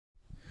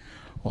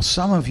Well,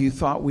 some of you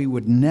thought we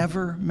would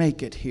never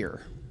make it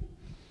here.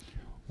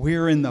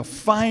 We're in the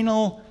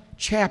final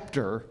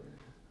chapter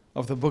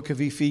of the book of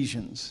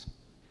Ephesians.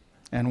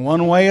 And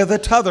one way or the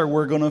t'other,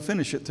 we're going to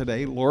finish it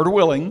today, Lord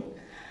willing.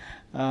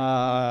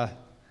 Are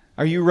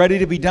you ready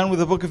to be done with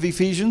the book of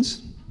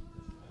Ephesians?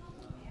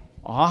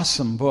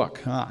 Awesome book,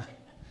 huh?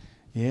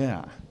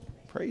 Yeah.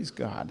 Praise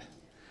God.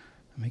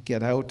 Let me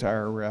get out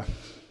our...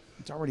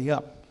 it's already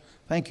up.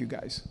 Thank you,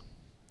 guys.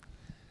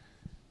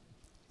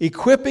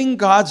 Equipping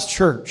God's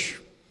church.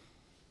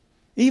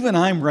 Even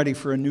I'm ready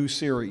for a new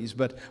series,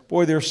 but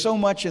boy, there's so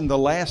much in the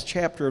last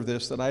chapter of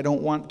this that I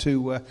don't want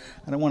to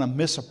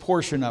miss a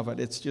portion of it.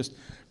 It's just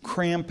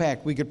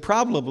cram-packed. We could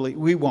probably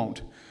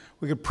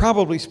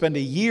spend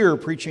a year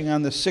preaching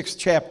on the 6th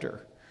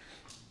chapter.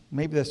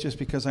 Maybe that's just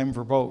because I'm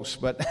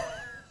verbose, but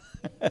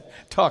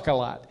talk a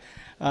lot.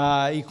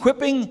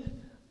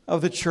 Equipping of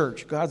the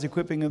church, God's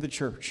equipping of the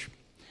church.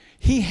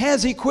 He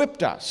has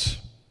equipped us.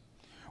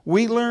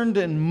 We learned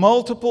in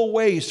multiple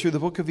ways through the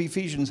book of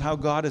Ephesians how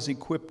God has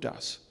equipped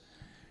us.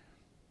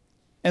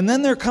 And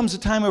then there comes a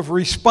time of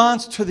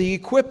response to the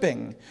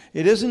equipping.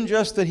 It isn't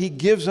just that He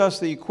gives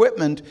us the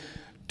equipment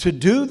to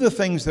do the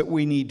things that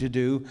we need to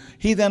do.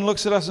 He then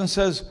looks at us and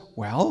says,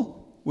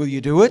 well, will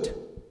you do it?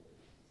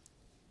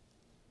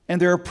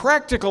 And there are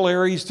practical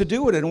areas to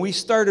do it. And we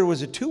started,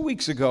 was it 2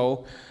 weeks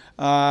ago,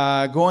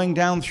 going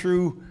down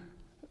through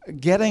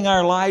getting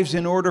our lives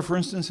in order, for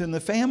instance, in the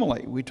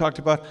family. We talked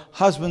about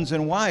husbands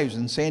and wives,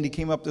 and Sandy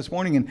came up this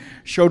morning and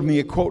showed me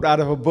a quote out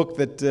of a book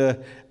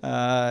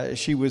that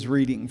she was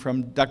reading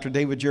from Dr.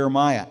 David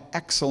Jeremiah.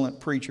 Excellent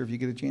preacher if you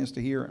get a chance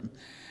to hear him.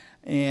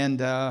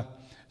 And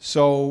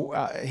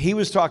so he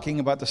was talking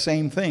about the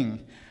same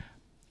thing.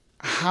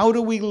 How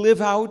do we live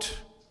out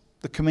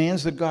the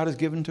commands that God has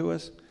given to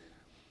us?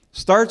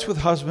 Starts with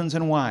husbands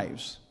and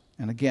wives.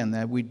 And again,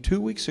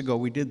 2 weeks ago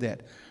we did that.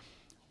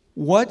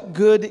 What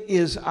good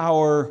is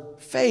our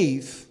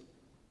faith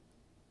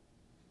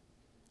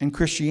and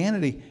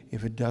Christianity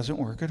if it doesn't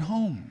work at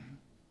home?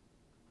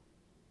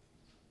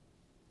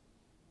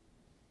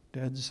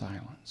 Dead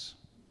silence.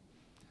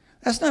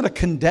 That's not a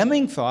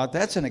condemning thought.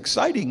 That's an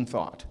exciting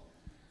thought.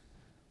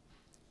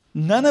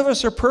 None of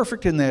us are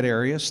perfect in that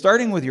area,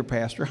 starting with your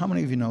pastor. How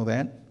many of you know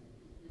that?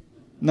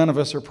 None of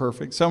us are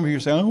perfect. Some of you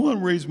say, I want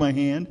to raise my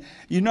hand.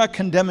 You're not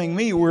condemning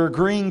me. We're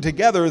agreeing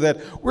together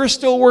that we're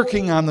still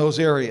working on those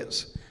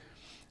areas.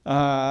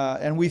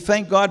 And we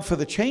thank God for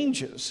the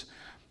changes.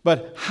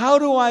 But how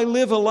do I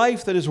live a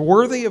life that is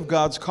worthy of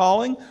God's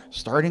calling?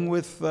 Starting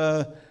with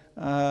the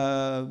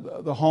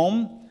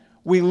home.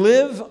 We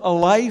live a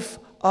life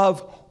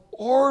of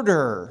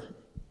order.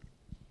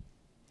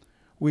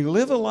 We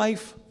live a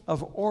life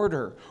of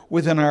order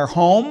within our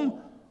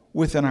home,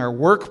 within our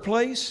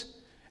workplace,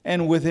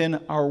 and within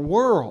our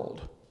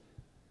world.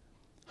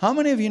 How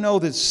many of you know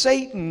that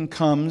Satan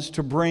comes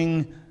to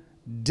bring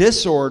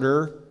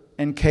disorder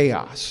and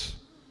chaos?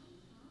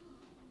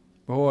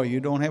 Boy, you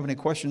don't have any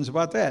questions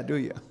about that, do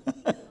you?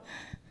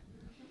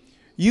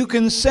 You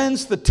can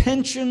sense the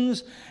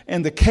tensions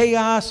and the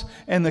chaos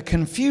and the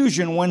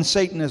confusion when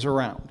Satan is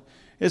around.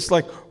 It's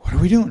like, what are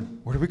we doing?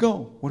 Where do we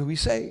go? What do we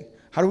say?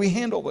 How do we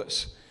handle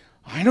this?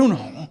 I don't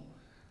know.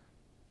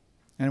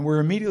 And we're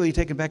immediately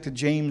taken back to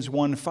James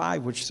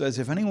 1:5, which says,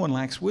 if anyone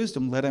lacks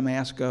wisdom, let him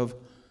ask of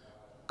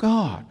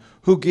God,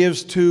 who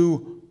gives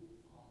to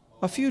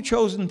a few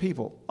chosen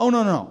people. Oh,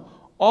 no.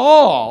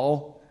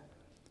 All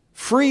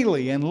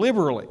freely and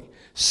liberally.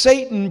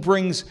 Satan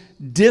brings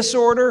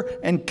disorder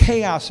and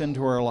chaos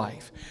into our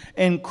life.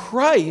 And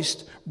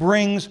Christ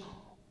brings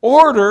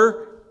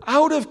order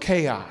out of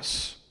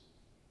chaos.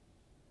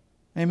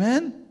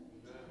 Amen?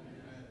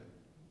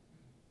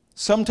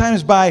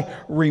 Sometimes by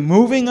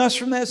removing us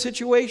from that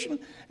situation,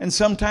 and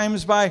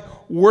sometimes by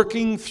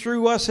working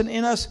through us and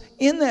in us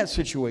in that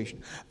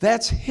situation.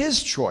 That's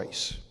His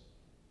choice.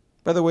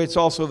 By the way, it's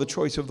also the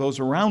choice of those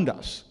around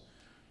us.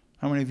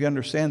 How many of you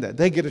understand that?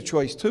 They get a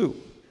choice too.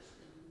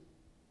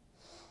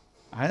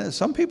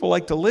 Some people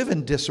like to live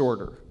in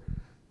disorder.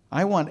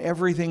 I want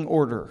everything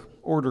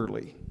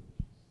orderly.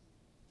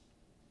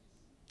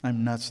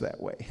 I'm nuts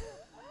that way.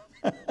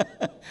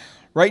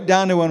 Right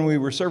down to when we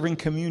were serving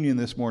communion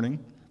this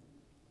morning.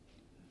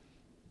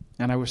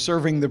 And I was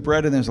serving the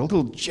bread, and there's a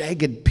little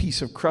jagged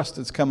piece of crust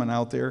that's coming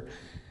out there.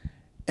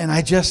 And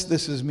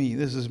this is me,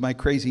 this is my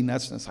crazy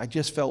nutsness. I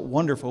just felt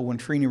wonderful when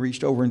Trina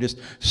reached over and just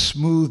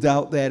smoothed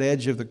out that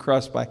edge of the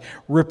crust by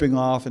ripping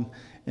off.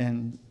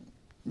 And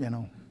you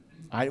know,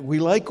 we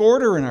like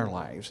order in our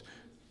lives.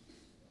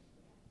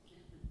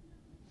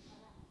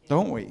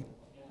 Don't we?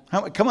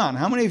 Come on,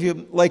 how many of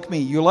you, like me,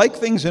 you like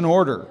things in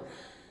order?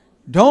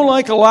 Don't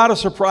like a lot of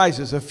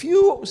surprises. A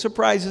few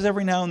surprises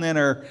every now and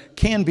then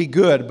can be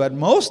good, but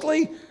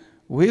mostly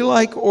we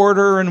like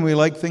order and we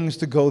like things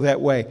to go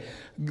that way.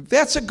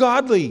 That's a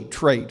godly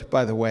trait,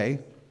 by the way,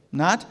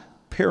 not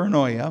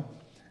paranoia,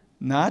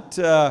 not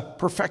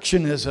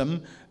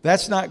perfectionism.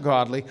 That's not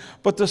godly.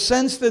 But the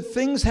sense that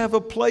things have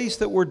a place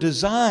that we're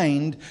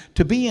designed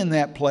to be in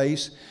that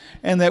place,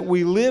 and that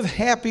we live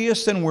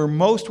happiest and we're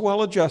most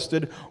well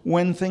adjusted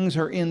when things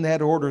are in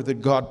that order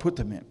that God put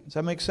them in. Does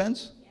that make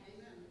sense?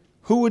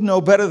 Who would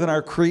know better than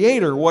our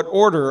Creator what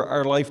order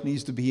our life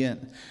needs to be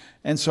in?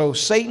 And so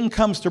Satan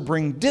comes to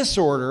bring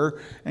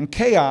disorder and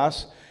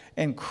chaos,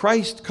 and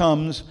Christ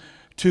comes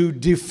to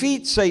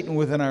defeat Satan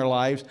within our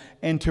lives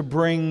and to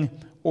bring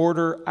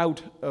order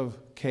out of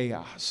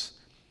chaos.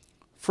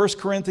 1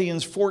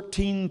 Corinthians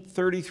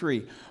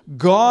 14:33.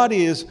 God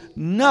is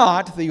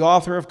not the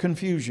author of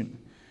confusion.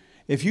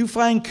 If you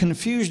find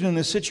confusion in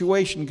a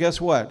situation,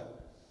 guess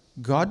what?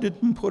 God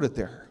didn't put it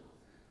there.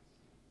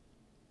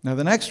 Now,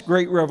 the next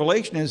great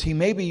revelation is He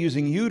may be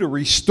using you to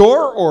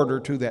restore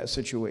order to that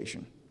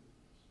situation.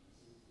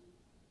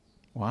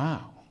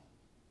 Wow.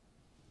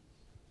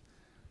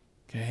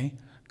 Okay.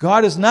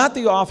 God is not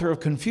the author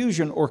of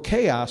confusion or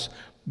chaos,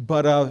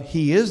 but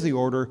He is the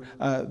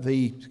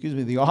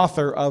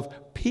author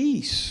of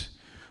peace.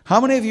 How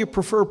many of you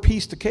prefer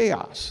peace to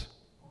chaos?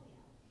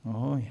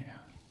 Oh, yeah.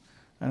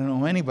 I don't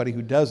know anybody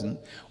who doesn't.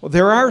 Well,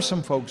 there are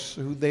some folks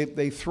who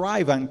they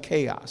thrive on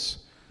chaos.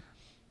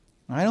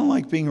 I don't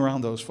like being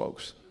around those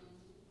folks.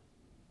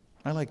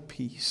 I like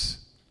peace,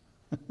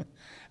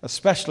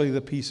 especially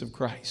the peace of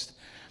Christ.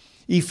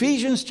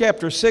 Ephesians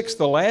chapter 6,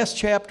 the last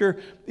chapter,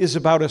 is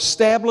about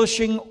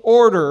establishing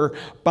order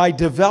by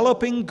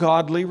developing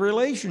godly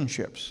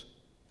relationships.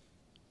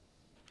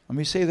 Let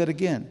me say that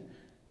again.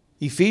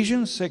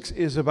 Ephesians 6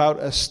 is about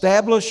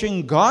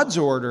establishing God's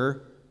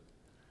order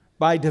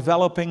by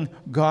developing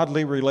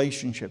godly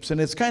relationships. And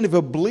it's kind of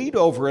a bleed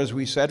over, as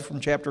we said, from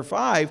chapter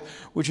 5,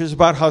 which is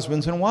about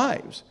husbands and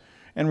wives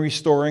and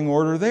restoring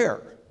order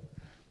there.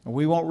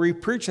 We won't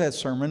re-preach that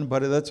sermon,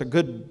 but that's a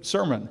good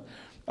sermon.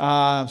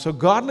 So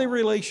godly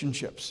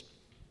relationships,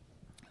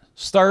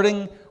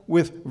 starting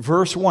with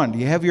verse 1. Do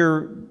you have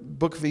your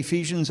book of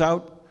Ephesians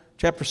out?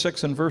 Chapter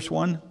 6 and verse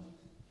 1?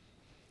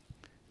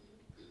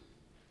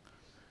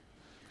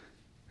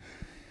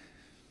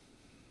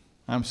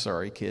 I'm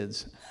sorry,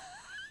 kids.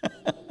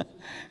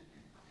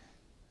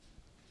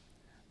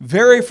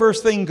 Very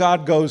first thing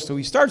God goes to,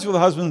 He starts with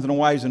husbands and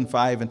wives in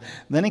 5, and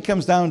then He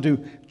comes down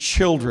to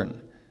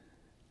children.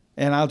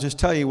 And I'll just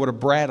tell you what a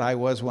brat I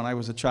was when I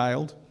was a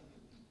child.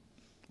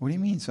 What do you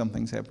mean some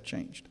things have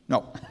changed?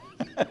 No.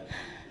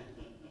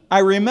 I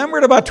remember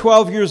at about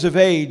 12 years of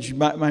age,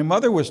 my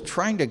mother was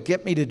trying to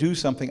get me to do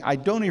something. I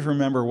don't even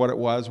remember what it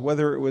was,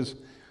 whether it was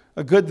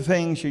a good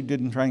thing. She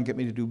didn't try and get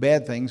me to do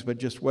bad things, but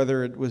just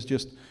whether it was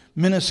just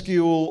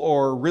minuscule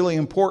or really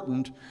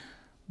important.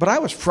 But I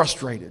was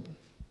frustrated.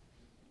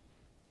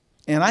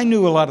 And I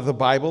knew a lot of the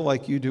Bible,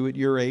 like you do at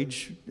your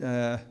age,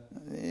 the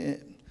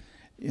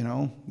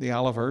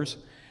Olivers.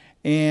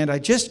 And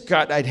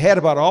I'd had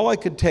about all I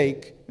could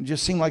take. It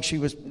just seemed like she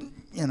was,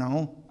 it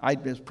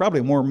was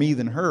probably more me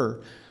than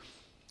her.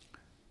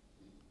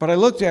 But I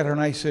looked at her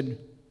and I said,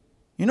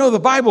 the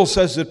Bible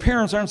says that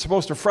parents aren't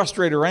supposed to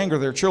frustrate or anger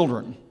their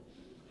children.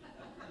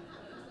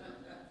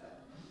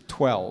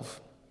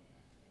 12.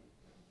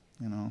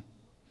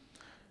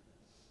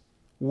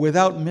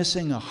 Without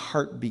missing a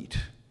heartbeat,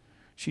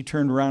 she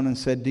turned around and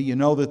said, do you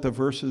know that the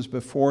verses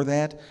before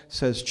that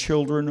says,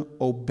 children,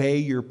 obey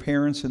your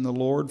parents in the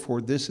Lord,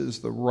 for this is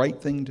the right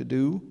thing to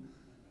do?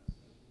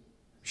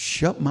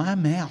 Shut my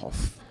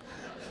mouth.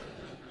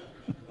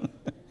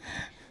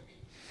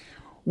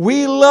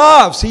 We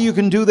love, see, you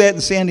can do that,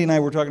 and Sandy and I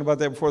were talking about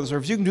that before the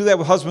service. You can do that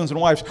with husbands and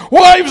wives.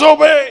 Wives,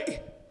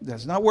 obey!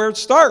 That's not where it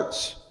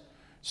starts.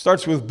 It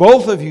starts with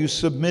both of you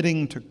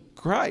submitting to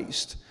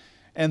Christ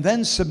and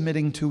then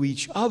submitting to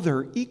each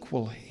other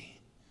equally.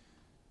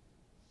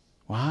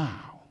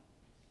 Wow.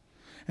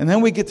 And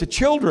then we get to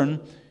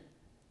children,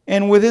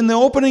 and within the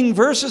opening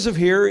verses of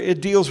here, it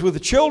deals with the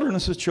children. It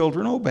says,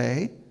 children,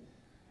 obey.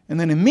 And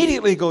then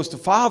immediately it goes to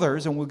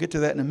fathers, and we'll get to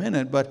that in a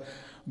minute, but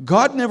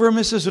God never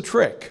misses a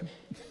trick.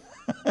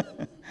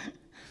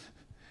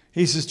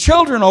 He says,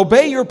 children,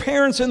 obey your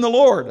parents in the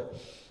Lord.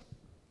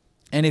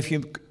 And if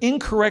you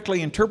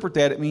incorrectly interpret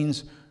that, it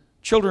means,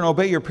 children,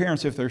 obey your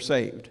parents if they're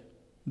saved.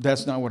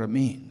 That's not what it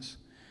means.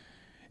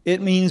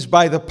 It means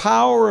by the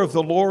power of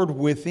the Lord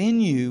within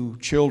you,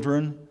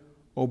 children,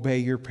 obey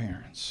your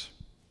parents.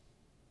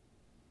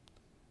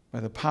 By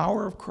the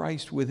power of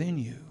Christ within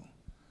you,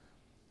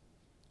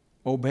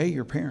 obey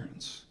your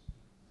parents.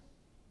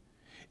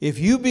 If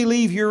you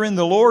believe you're in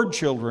the Lord,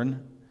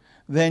 children,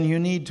 then you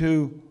need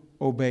to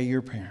obey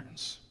your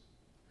parents.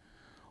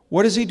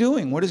 What is He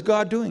doing? What is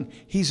God doing?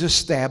 He's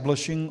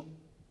establishing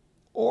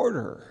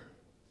order.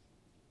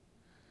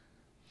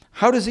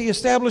 How does He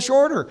establish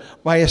order?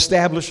 By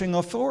establishing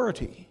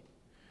authority.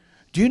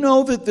 Do you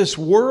know that this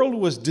world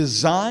was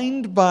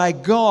designed by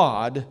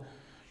God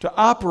to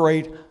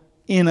operate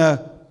in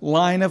a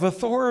line of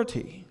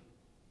authority?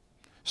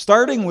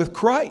 Starting with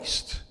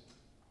Christ,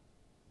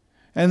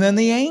 and then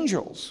the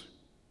angels,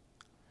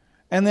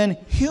 and then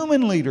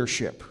human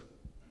leadership.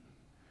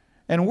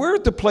 And we're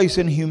at the place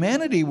in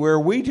humanity where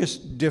we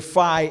just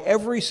defy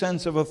every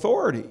sense of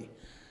authority.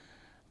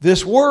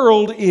 This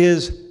world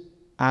is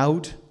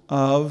out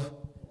of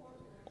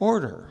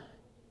order.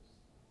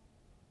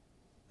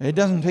 It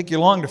doesn't take you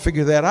long to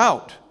figure that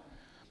out.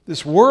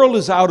 This world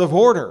is out of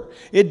order.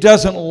 It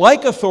doesn't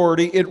like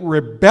authority. It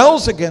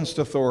rebels against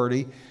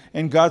authority.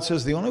 And God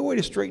says the only way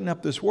to straighten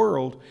up this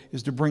world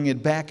is to bring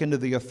it back into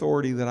the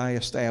authority that I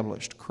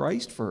established.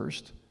 Christ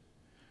first,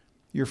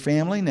 your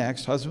family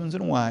next, husbands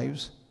and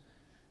wives,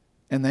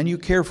 and then you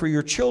care for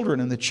your children,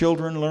 and the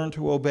children learn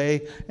to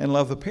obey and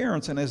love the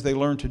parents. And as they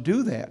learn to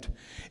do that,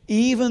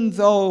 even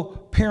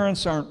though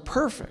parents aren't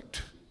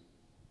perfect,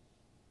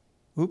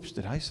 oops,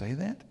 did I say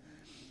that?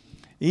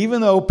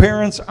 Even though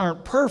parents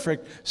aren't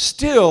perfect,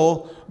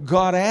 still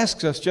God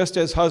asks us, just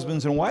as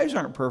husbands and wives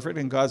aren't perfect,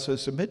 and God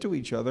says submit to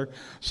each other,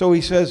 so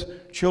he says,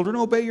 children,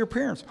 obey your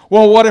parents.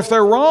 Well, what if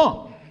they're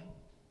wrong?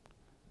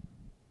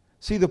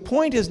 See, the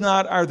point is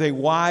not, are they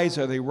wise,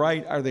 are they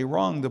right, are they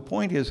wrong? The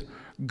point is,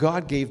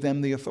 God gave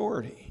them the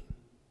authority.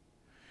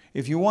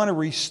 If you want to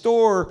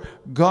restore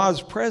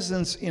God's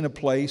presence in a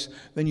place,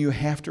 then you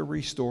have to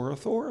restore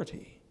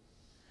authority.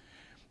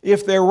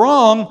 If they're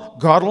wrong,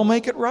 God will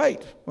make it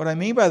right. What I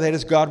mean by that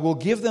is God will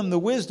give them the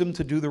wisdom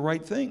to do the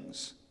right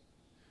things.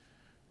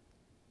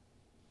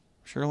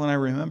 Cheryl and I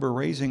remember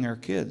raising our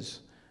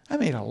kids. I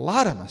made a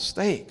lot of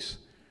mistakes.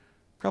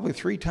 Probably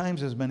 3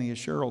 times as many as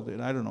Cheryl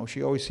did. I don't know.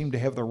 She always seemed to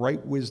have the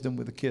right wisdom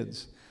with the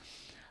kids.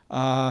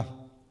 But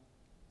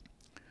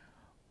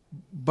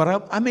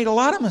I made a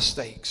lot of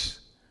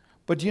mistakes.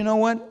 But you know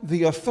what?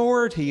 The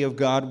authority of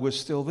God was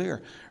still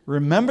there.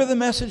 Remember the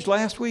message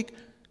last week?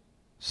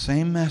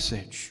 Same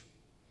message.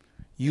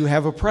 You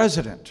have a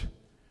president.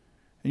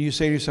 And you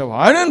say to yourself,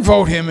 I didn't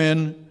vote him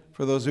in.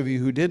 For those of you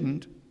who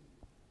didn't,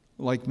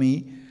 like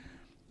me.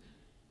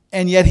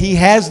 And yet he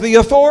has the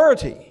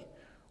authority.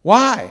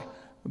 Why?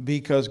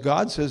 Because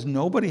God says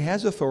nobody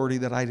has authority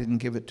that I didn't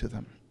give it to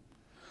them.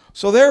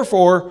 So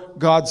therefore,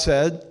 God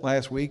said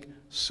last week,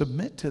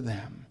 submit to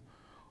them.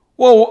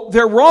 Well,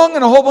 they're wrong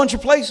in a whole bunch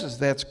of places.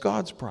 That's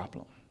God's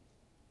problem.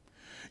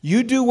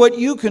 You do what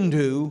you can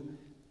do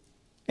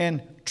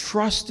and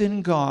trust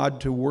in God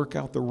to work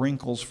out the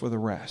wrinkles for the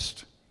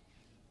rest.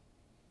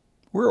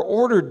 We're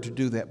ordered to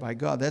do that by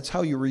God. That's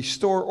how you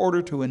restore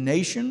order to a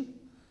nation.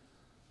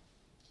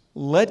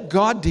 Let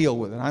God deal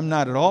with it. I'm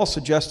not at all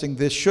suggesting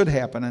this should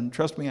happen, and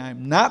trust me,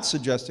 I'm not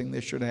suggesting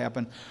this should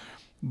happen.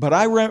 But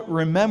I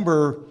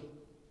remember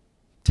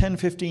 10,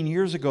 15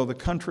 years ago, the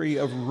country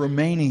of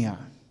Romania.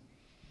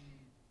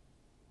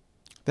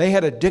 They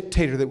had a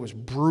dictator that was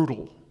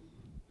brutal.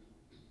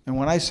 And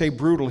when I say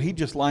brutal, he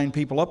just lined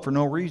people up for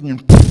no reason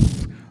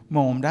and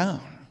mow them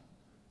down.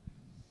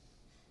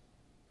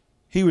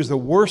 He was the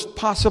worst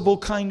possible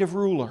kind of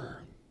ruler.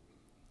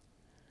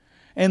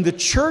 And the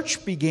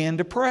church began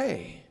to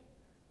pray.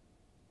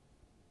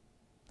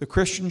 The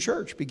Christian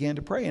church began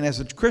to pray. And as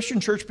the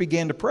Christian church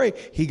began to pray,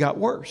 he got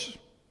worse.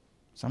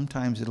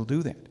 Sometimes it'll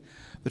do that.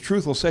 The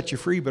truth will set you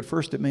free, but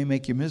first it may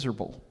make you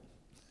miserable.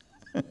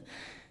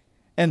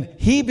 And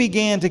he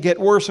began to get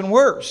worse and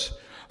worse.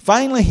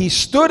 Finally, he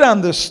stood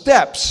on the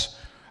steps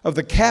of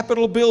the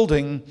Capitol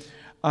building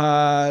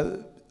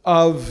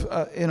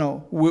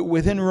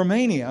within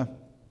Romania.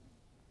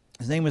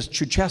 His name was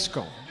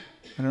Ceausescu.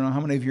 I don't know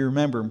how many of you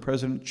remember him,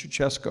 President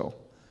Ceausescu.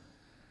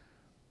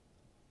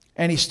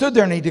 And he stood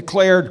there and he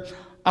declared,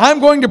 I'm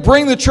going to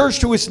bring the church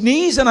to its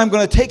knees and I'm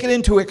going to take it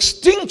into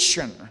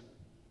extinction.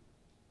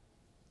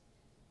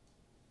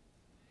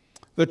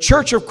 The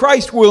Church of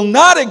Christ will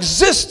not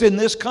exist in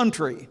this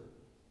country.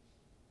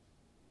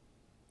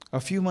 A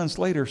few months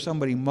later,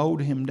 somebody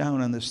mowed him down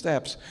on the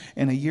steps,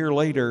 and a year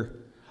later,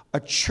 a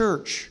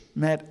church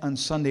met on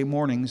Sunday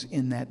mornings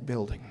in that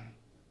building,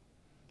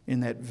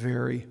 in that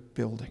very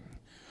building.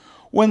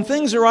 When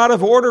things are out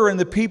of order and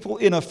the people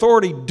in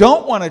authority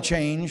don't want to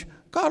change,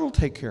 God will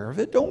take care of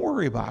it. Don't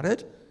worry about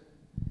it.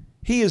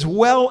 He is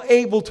well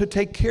able to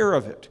take care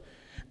of it.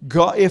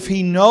 God, if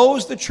he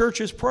knows the church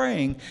is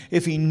praying,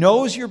 if he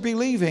knows you're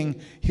believing,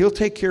 he'll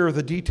take care of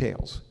the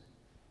details.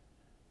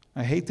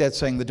 I hate that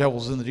saying the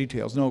devil's in the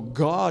details. No,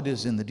 God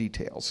is in the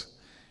details.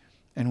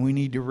 And we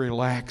need to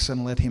relax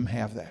and let him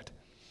have that.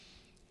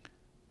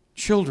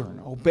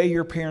 Children, obey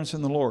your parents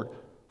in the Lord,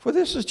 for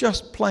this is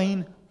just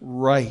plain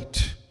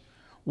right.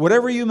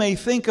 Whatever you may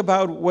think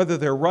about whether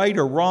they're right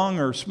or wrong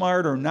or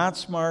smart or not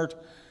smart,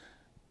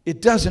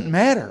 it doesn't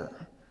matter.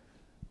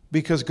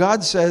 Because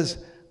God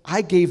says,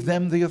 I gave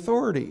them the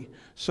authority,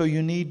 so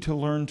you need to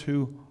learn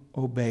to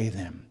obey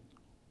them.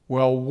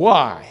 Well,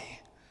 why?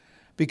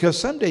 Because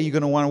someday you're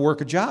going to want to work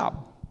a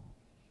job.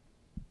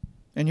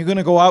 And you're going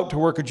to go out to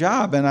work a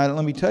job, and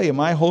let me tell you,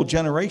 my whole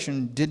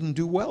generation didn't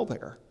do well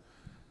there.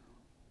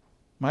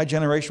 My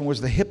generation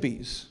was the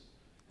hippies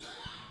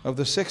of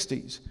the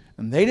 60s,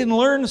 and they didn't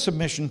learn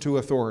submission to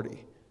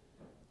authority.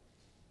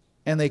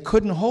 And they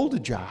couldn't hold a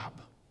job.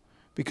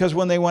 Because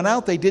when they went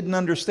out, they didn't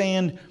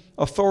understand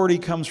authority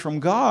comes from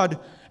God,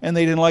 and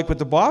they didn't like what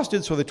the boss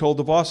did, so they told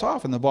the boss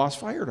off, and the boss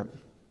fired them.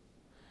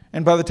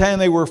 And by the time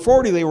they were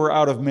 40, they were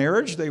out of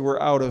marriage, they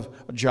were out of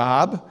a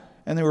job,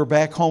 and they were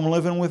back home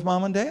living with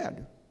mom and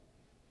dad.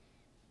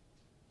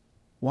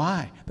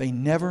 Why? They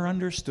never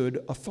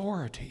understood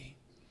authority.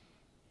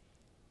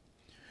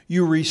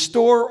 You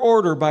restore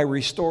order by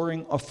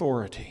restoring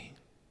authority.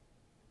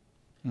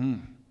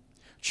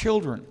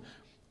 Children,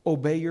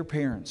 obey your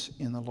parents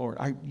in the Lord.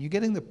 Are you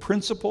getting the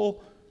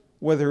principle,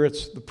 whether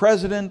it's the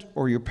president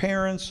or your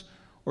parents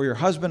or your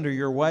husband or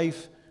your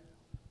wife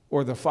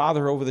or the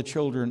father over the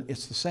children?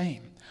 It's the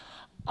same.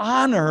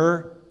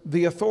 Honor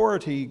the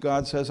authority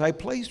God says I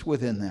placed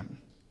within them.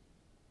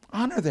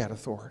 Honor that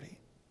authority.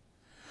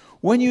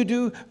 When you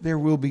do, there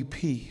will be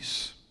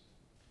peace.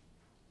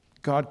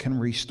 God can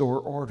restore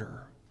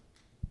order.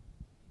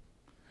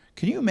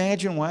 Can you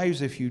imagine,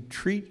 wives, if you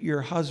treat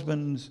your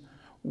husbands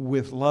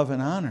with love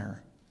and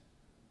honor?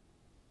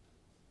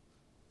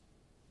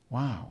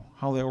 Wow,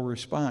 how they'll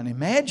respond.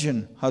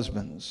 Imagine,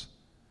 husbands,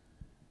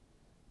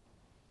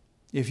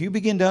 if you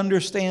begin to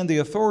understand the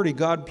authority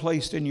God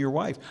placed in your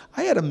wife.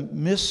 I had a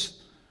messed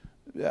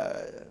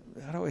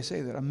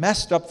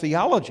up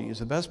theology is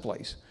the best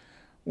place.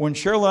 When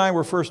Cheryl and I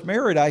were first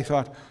married, I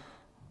thought,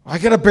 I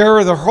got to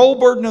bear the whole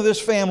burden of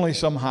this family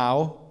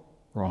somehow.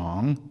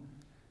 Wrong.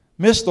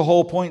 Missed the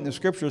whole point in the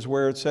scriptures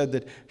where it said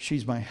that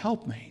she's my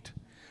helpmate,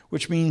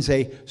 which means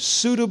a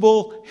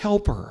suitable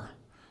helper,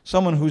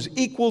 someone who's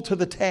equal to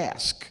the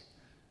task.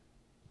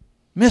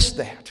 Missed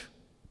that.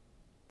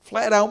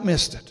 Flat out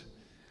missed it.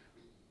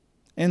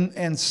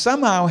 And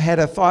somehow had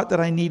a thought that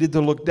I needed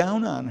to look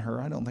down on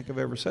her. I don't think I've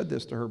ever said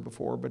this to her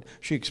before, but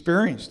she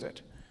experienced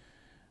it.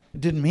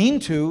 Didn't mean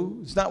to.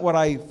 It's not what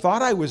I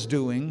thought I was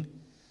doing.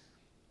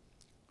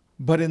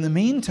 But in the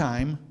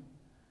meantime,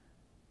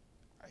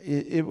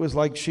 it was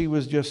like she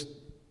was just,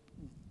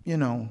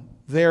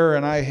 there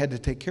and I had to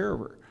take care of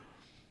her.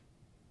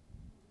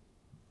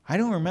 I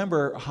don't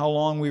remember how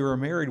long we were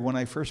married when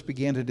I first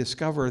began to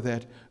discover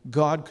that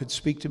God could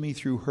speak to me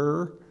through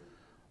her,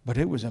 but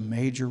it was a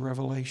major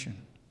revelation.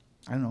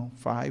 I don't know,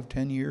 5,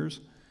 10 years.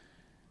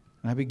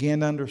 And I began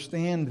to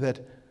understand that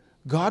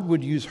God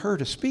would use her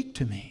to speak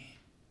to me.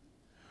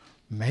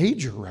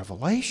 Major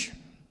revelation.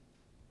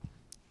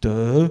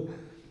 Duh.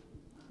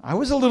 I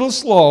was a little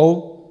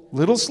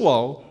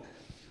slow.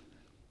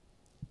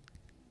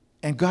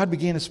 And God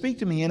began to speak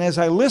to me. And as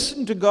I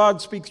listened to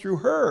God speak through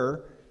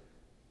her,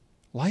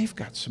 life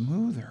got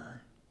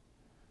smoother.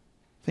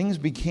 Things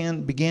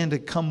began to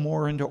come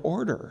more into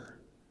order.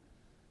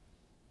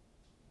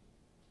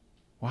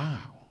 Wow.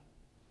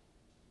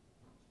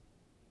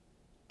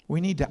 We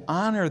need to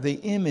honor the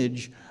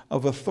image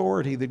of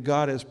authority that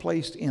God has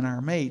placed in our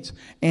mates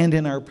and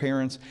in our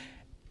parents.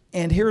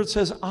 And here it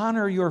says,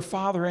 honor your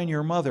father and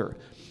your mother,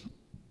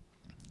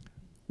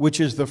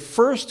 which is the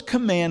first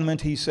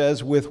commandment, he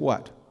says, with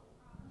what?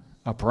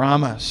 A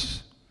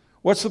promise.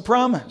 What's the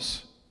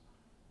promise?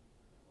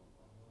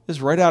 This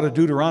is right out of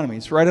Deuteronomy.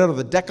 It's right out of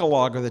the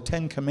Decalogue or the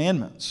Ten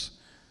Commandments.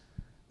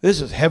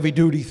 This is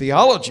heavy-duty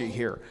theology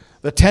here.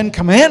 The Ten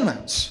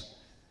Commandments.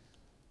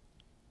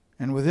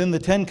 And within the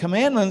Ten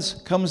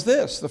Commandments comes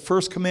this, the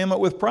first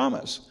commandment with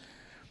promise.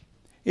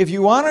 If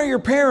you honor your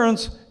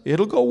parents,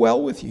 it'll go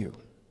well with you.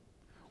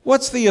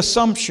 What's the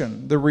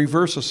assumption, the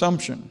reverse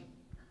assumption?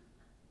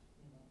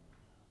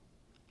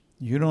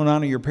 You don't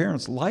honor your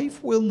parents,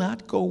 life will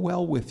not go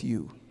well with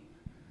you.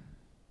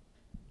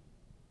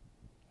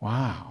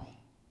 Wow.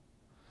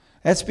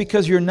 That's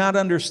because you're not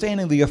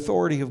understanding the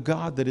authority of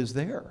God that is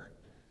there.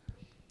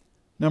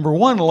 Number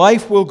one,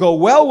 life will go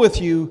well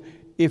with you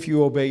if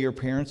you obey your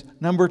parents.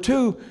 Number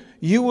two,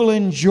 you will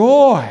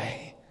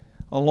enjoy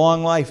a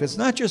long life. It's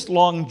not just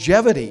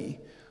longevity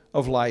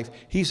of life.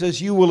 He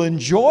says you will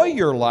enjoy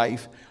your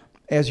life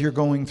as you're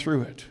going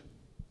through it.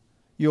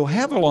 You'll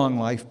have a long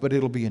life, but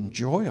it'll be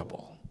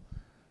enjoyable.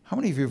 How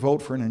many of you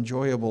vote for an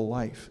enjoyable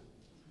life?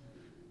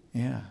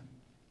 Yeah.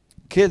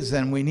 Kids,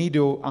 then, we need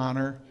to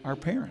honor our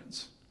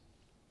parents.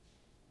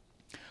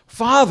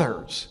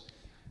 Fathers.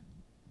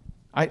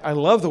 I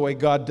love the way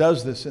God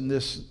does this in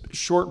this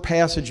short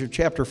passage of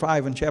chapter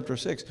 5 and chapter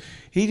 6.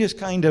 He just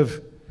kind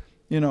of,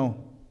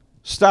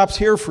 stops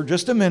here for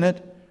just a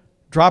minute,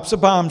 drops a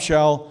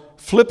bombshell,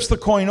 flips the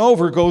coin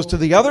over, goes to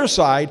the other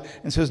side,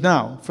 and says,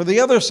 now, for the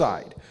other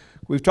side.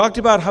 We've talked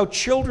about how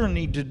children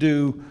need to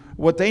do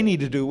what they need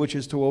to do, which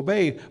is to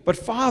obey. But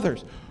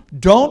fathers,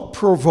 don't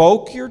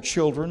provoke your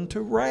children to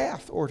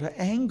wrath or to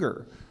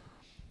anger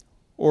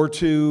or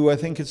to, I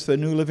think it's the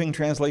New Living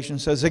Translation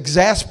says,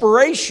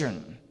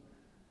 exasperation.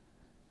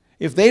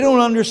 If they don't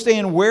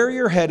understand where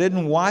you're headed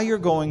and why you're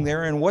going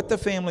there and what the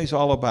family's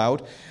all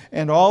about,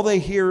 and all they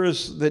hear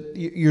is that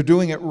you're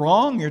doing it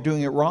wrong, you're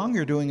doing it wrong,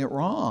 you're doing it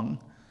wrong,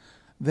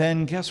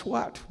 then guess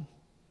what?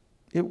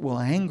 It will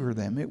anger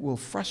them. It will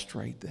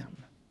frustrate them.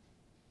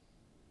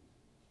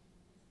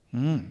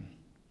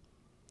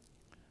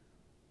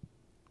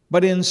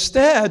 But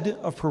instead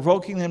of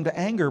provoking them to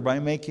anger by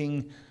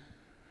making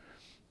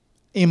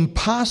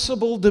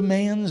impossible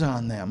demands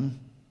on them,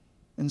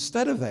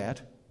 instead of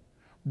that,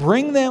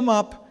 bring them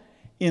up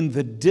in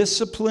the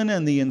discipline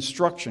and the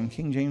instruction.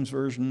 King James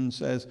Version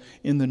says,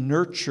 in the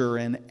nurture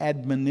and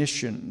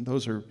admonition.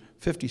 Those are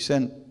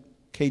 50-cent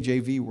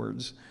KJV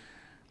words.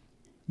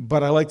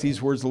 But I like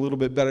these words a little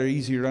bit better,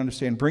 easier to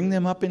understand. Bring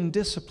them up in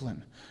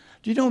discipline.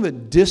 Do you know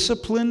that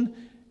discipline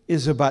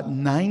is about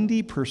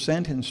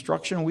 90%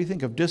 instruction? We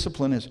think of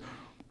discipline as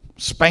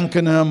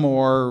spanking them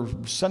or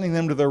sending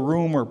them to their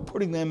room or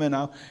putting them in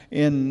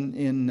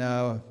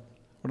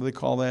what do they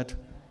call that?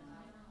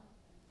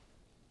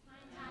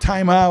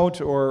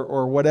 Timeout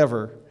or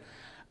whatever.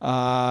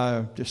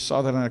 Just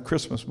saw that on a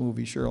Christmas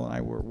movie Cheryl and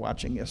I were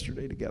watching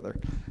yesterday together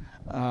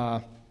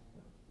on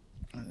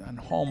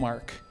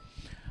Hallmark.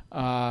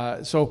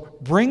 So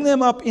bring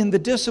them up in the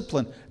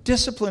discipline.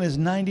 Discipline is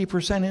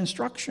 90%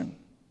 instruction.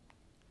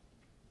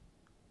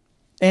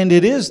 And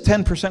it is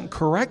 10%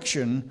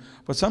 correction,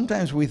 but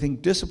sometimes we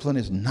think discipline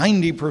is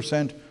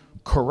 90%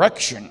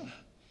 correction.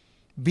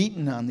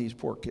 Beating on these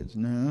poor kids.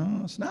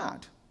 No, it's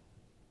not.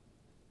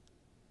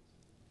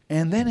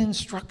 And then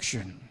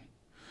instruction.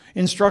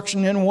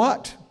 Instruction in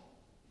what?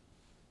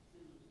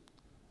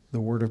 The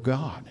Word of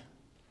God.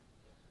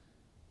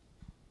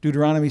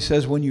 Deuteronomy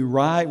says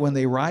when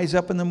they rise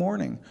up in the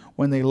morning,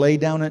 when they lay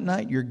down at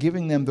night, you're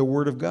giving them the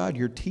Word of God.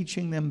 You're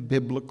teaching them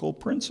biblical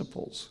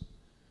principles.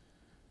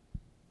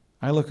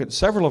 I look at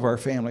several of our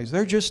families.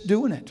 They're just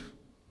doing it.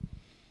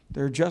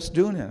 They're just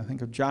doing it. I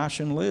think of Josh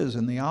and Liz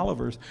and the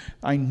Olivers.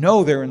 I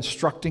know they're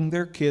instructing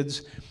their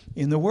kids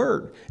in the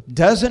Word.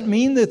 Doesn't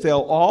mean that they'll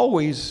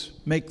always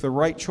make the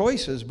right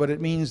choices, but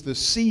it means the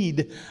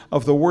seed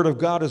of the Word of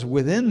God is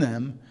within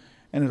them.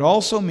 And it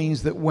also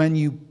means that when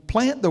you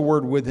plant the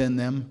Word within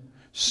them,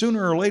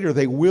 sooner or later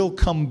they will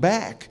come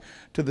back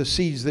to the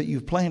seeds that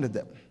you've planted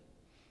them.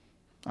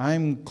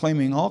 I'm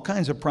claiming all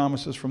kinds of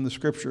promises from the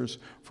Scriptures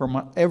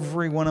for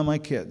every one of my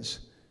kids.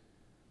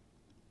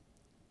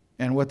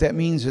 And what that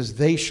means is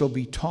they shall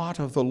be taught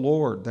of the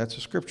Lord. That's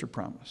a Scripture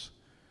promise.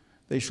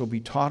 They shall be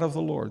taught of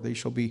the Lord. They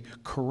shall be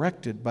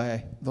corrected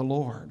by the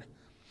Lord.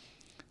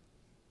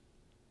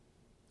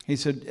 He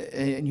said,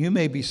 and you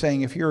may be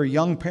saying, if you're a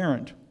young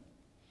parent,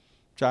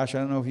 Josh, I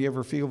don't know if you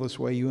ever feel this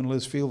way, you and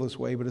Liz feel this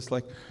way, but it's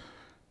like,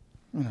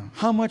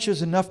 how much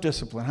is enough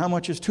discipline? How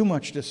much is too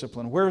much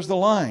discipline? Where's the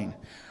line?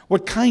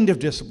 What kind of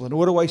discipline?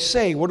 What do I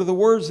say? What are the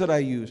words that I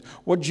use?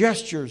 What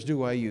gestures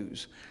do I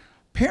use?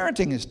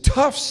 Parenting is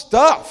tough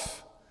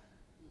stuff.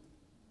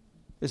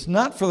 It's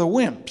not for the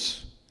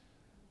wimps.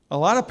 A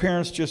lot of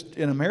parents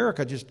in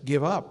America just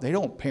give up. They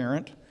don't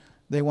parent.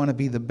 They want to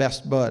be the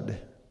best bud.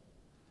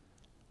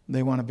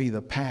 They want to be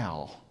the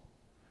pal.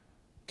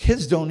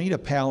 Kids don't need a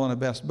pal and a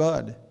best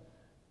bud.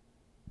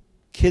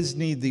 Kids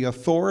need the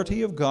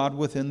authority of God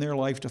within their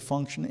life to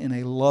function in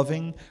a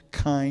loving,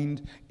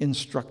 kind,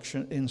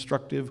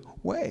 instructive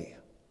way.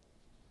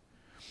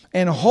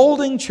 And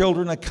holding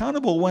children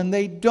accountable when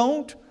they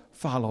don't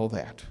follow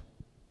that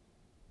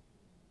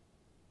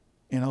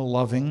in a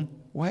loving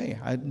way.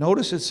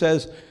 Notice it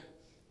says,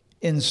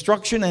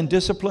 instruction and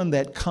discipline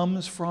that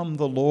comes from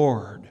the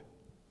Lord.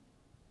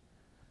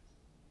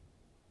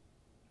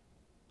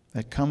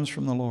 That comes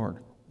from the Lord.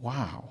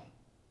 Wow.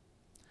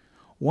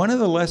 One of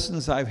the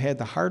lessons I've had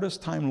the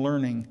hardest time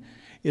learning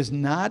is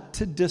not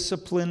to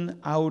discipline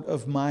out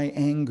of my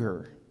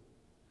anger.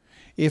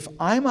 If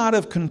I'm out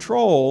of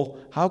control,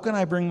 how can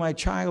I bring my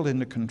child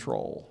into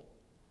control?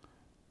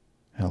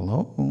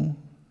 Hello?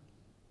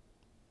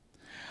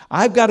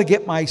 I've got to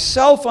get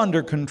myself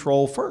under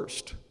control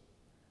first.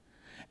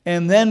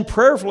 And then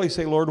prayerfully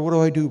say, Lord, what do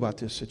I do about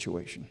this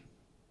situation?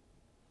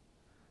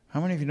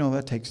 How many of you know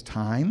that takes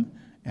time,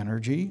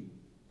 energy,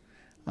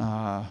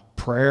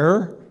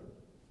 prayer?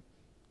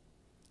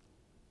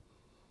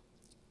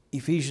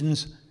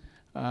 Ephesians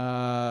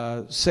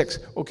 6.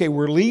 Okay,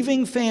 we're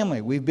leaving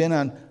family. We've been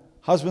on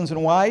husbands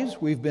and wives.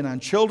 We've been on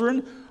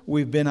children.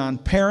 We've been on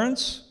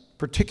parents.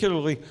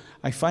 Particularly,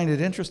 I find it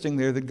interesting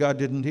there that God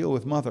didn't deal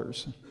with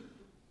mothers.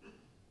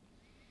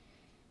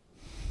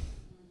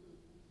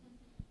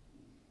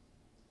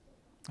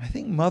 I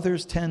think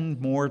mothers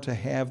tend more to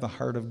have the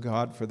heart of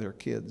God for their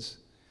kids.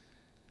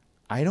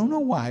 I don't know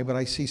why, but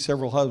I see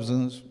several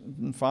husbands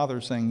and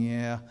fathers saying,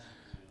 yeah.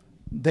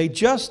 They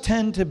just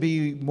tend to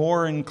be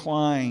more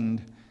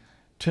inclined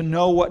to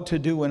know what to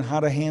do and how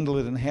to handle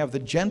it and have the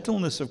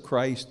gentleness of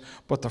Christ,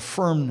 but the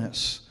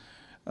firmness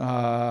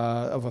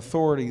of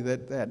authority.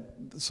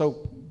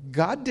 So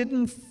God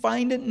didn't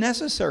find it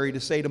necessary to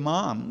say to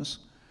moms,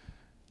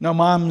 now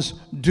moms,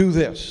 do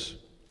this.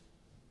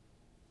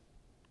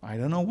 I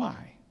don't know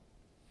why,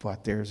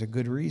 but there's a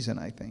good reason,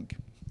 I think.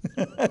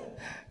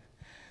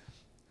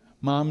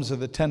 Moms are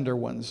the tender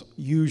ones,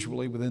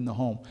 usually within the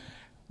home.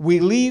 We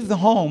leave the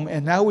home,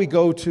 and now we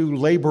go to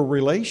labor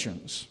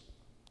relations.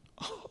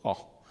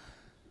 Oh.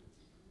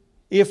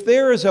 If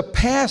there is a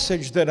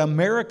passage that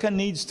America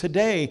needs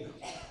today,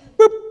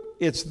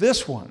 it's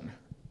this one.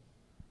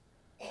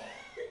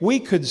 We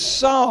could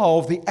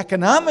solve the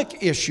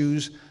economic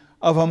issues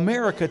of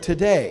America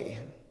today.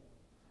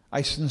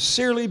 I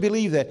sincerely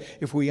believe that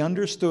if we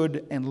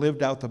understood and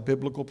lived out the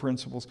biblical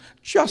principles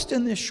just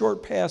in this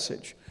short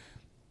passage.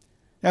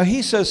 Now,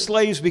 he says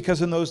slaves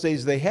because in those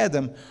days they had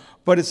them,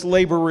 but it's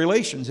labor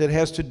relations. It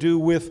has to do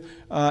with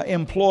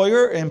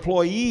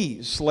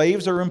employees.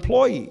 Slaves are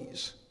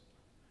employees.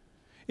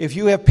 If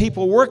you have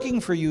people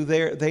working for you,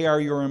 they are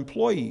your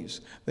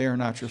employees. They are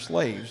not your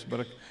slaves,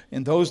 but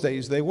in those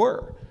days they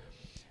were.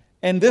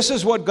 And this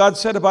is what God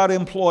said about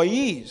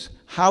employees.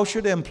 How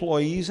should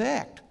employees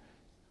act?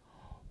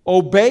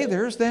 Obey,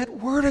 there's that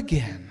word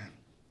again.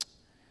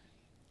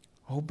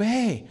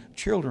 Obey.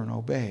 Children,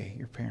 obey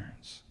your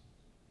parents.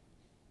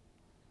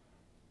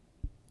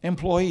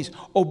 Employees,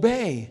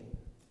 obey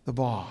the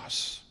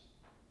boss.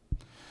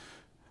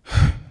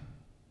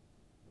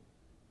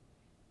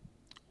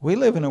 We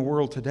live in a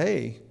world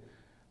today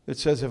that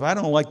says if I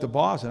don't like the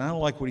boss and I don't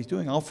like what he's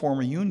doing, I'll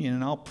form a union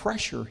and I'll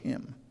pressure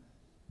him.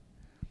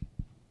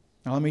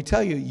 Now let me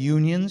tell you,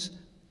 unions,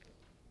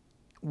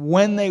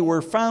 when they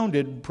were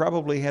founded,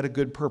 probably had a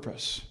good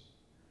purpose.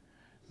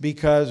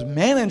 Because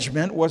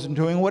management wasn't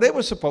doing what it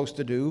was supposed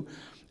to do,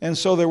 and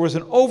so there was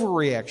an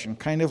overreaction,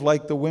 kind of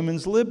like the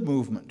women's lib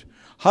movement.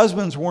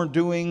 Husbands weren't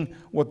doing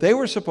what they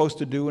were supposed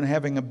to do and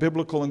having a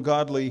biblical and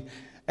godly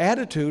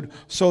attitude,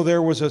 so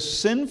there was a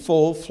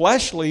sinful,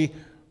 fleshly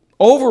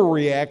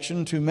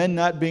overreaction to men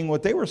not being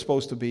what they were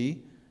supposed to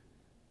be.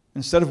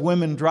 Instead of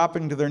women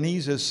dropping to their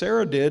knees as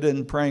Sarah did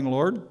and praying,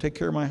 Lord, take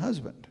care of my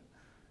husband,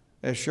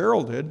 as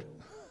Cheryl did.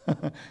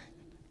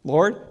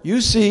 Lord, you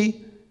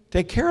see,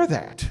 take care of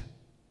that.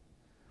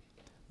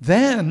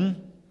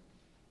 Then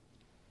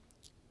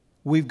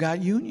we've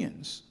got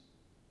unions.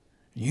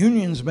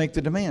 Unions make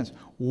the demands.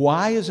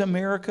 Why is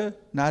America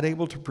not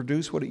able to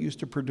produce what it used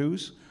to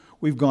produce?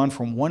 We've gone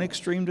from one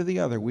extreme to the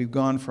other. We've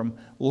gone from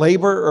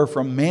labor or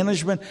from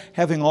management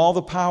having all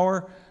the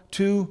power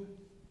to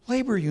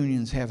labor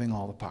unions having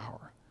all the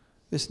power.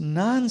 This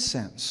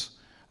nonsense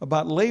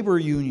about labor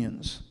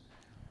unions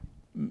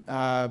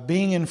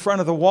being in front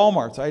of the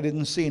Walmarts. I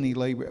didn't see any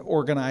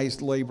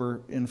organized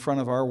labor in front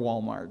of our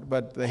Walmart,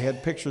 but they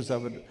had pictures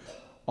of it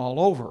all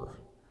over.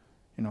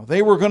 You know,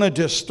 they were going to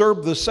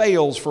disturb the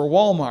sales for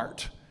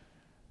Walmart.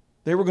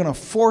 They were going to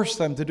force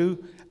them to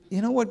do.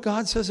 You know what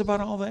God says about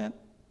all that?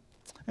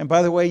 And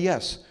by the way,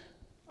 yes,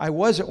 I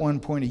was at one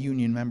point a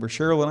union member.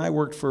 Cheryl and I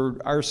worked for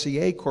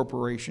RCA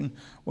Corporation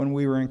when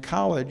we were in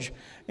college,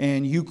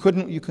 and you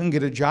couldn't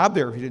get a job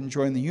there if you didn't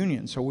join the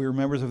union. So we were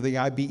members of the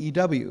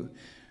IBEW,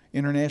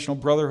 International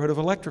Brotherhood of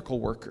Electrical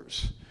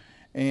Workers.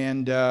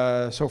 And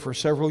so for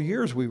several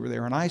years we were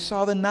there, and I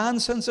saw the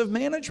nonsense of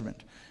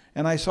management,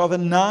 and I saw the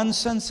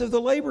nonsense of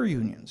the labor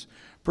unions,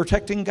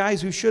 protecting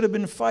guys who should have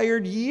been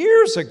fired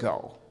years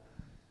ago,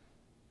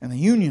 and the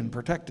union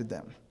protected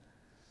them.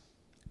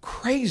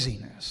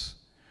 Craziness.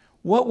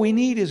 What we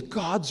need is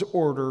God's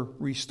order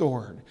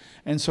restored.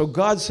 And so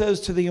God says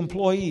to the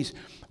employees,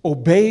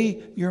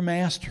 obey your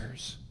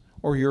masters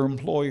or your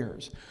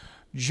employers,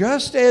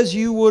 just as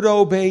you would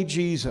obey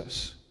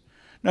Jesus.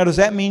 Now, does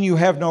that mean you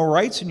have no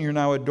rights and you're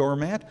now a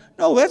doormat?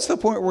 No, that's the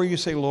point where you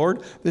say,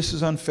 Lord, this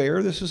is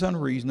unfair, this is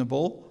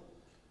unreasonable,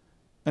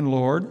 and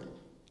Lord,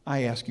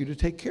 I ask you to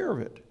take care of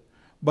it.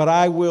 But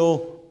I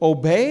will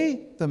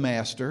obey the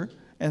master,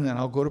 and then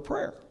I'll go to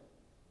prayer.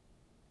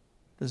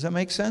 Does that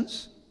make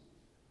sense?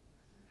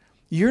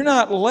 You're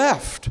not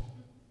left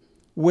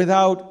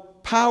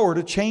without power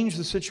to change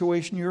the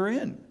situation you're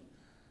in.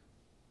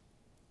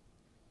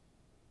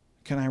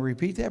 Can I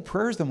repeat that?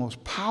 Prayer is the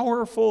most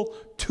powerful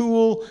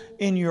tool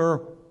in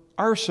your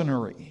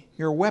arsenal,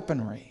 your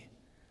weaponry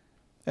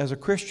as a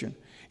Christian.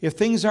 If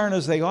things aren't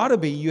as they ought to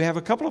be, you have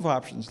a couple of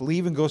options.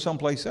 Leave and go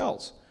someplace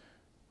else.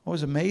 It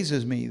always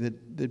amazes me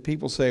that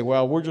people say,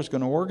 well, we're just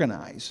going to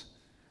organize.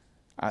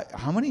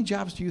 How many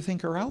jobs do you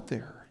think are out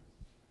there?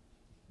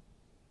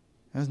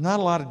 There's not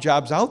a lot of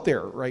jobs out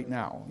there right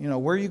now. You know,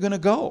 where are you going to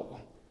go?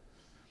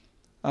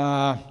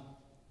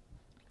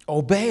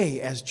 Obey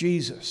as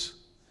Jesus,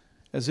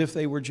 as if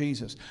they were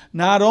Jesus.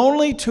 Not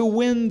only to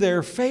win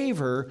their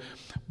favor,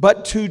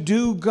 but to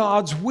do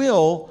God's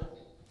will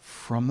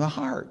from the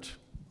heart.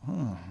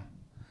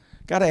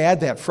 Got to add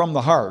that, from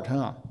the heart,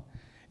 huh?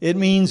 It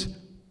means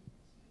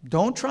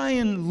don't try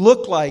and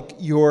look like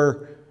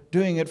you're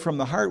doing it from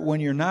the heart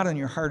when you're not and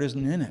your heart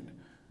isn't in it.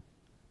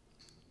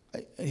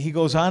 He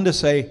goes on to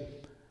say,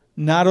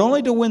 not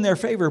only to win their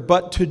favor,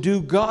 but to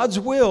do God's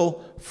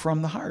will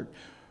from the heart.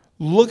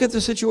 Look at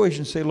the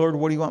situation. Say, Lord,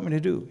 what do you want me to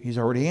do? He's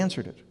already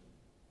answered it.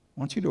 I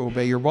want you to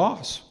obey your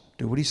boss.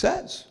 Do what he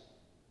says.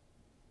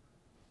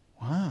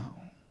 Wow.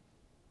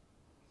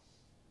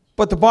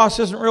 But the boss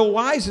isn't real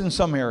wise in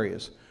some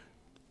areas.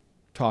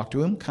 Talk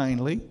to him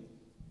kindly.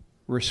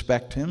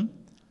 Respect him.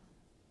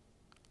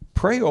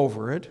 Pray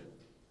over it.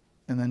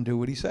 And then do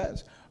what he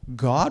says.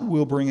 God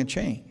will bring a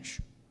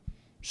change.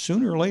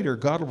 Sooner or later,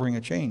 God will bring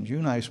a change. You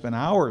and I spent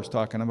hours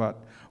talking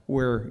about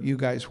where you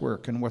guys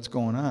work and what's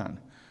going on.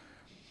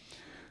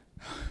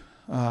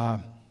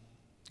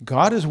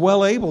 God is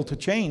well able to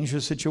change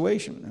the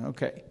situation.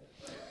 Okay.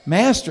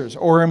 Masters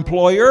or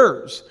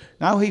employers.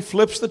 Now he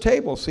flips the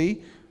table.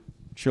 See?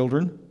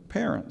 Children,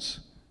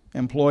 parents.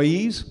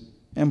 Employees,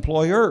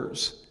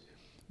 employers.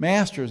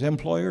 Masters,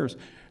 employers.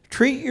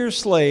 Treat your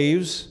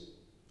slaves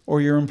or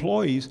your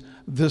employees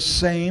the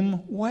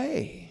same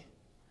way.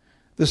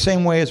 The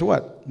same way as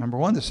what? Number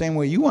one, the same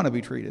way you want to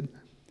be treated.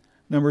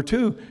 Number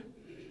two,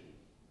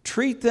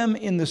 Treat them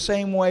in the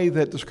same way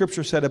that the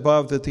Scripture said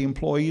above that the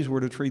employees were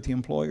to treat the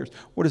employers.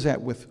 What is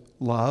that? With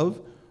love,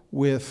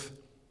 with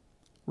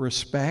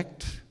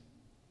respect,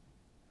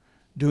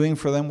 doing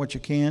for them what you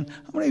can.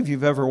 How many of you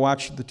have ever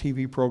watched the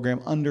TV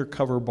program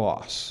Undercover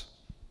Boss?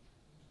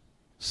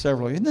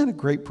 Several. Isn't that a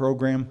great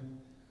program?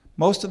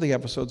 Most of the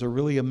episodes are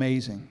really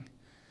amazing.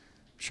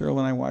 Cheryl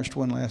and I watched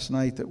one last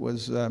night that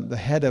was the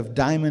head of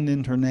Diamond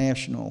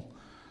International.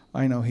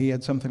 I know he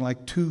had something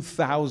like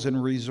 2,000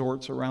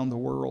 resorts around the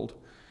world.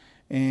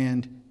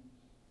 And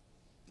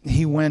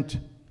he went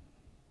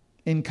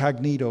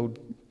incognito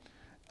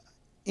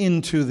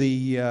into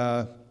the,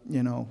 to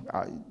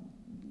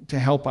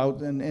help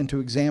out and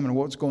to examine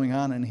what's going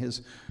on in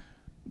his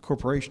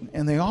corporation.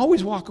 And they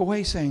always walk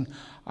away saying,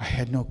 I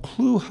had no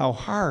clue how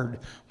hard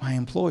my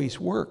employees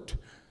worked.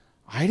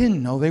 I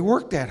didn't know they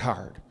worked that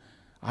hard.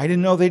 I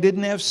didn't know they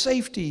didn't have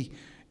safety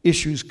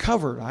issues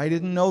covered. I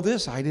didn't know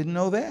this. I didn't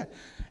know that.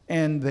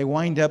 And they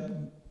wind up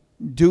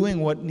doing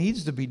what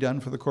needs to be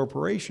done for the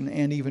corporation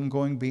and even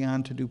going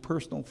beyond to do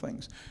personal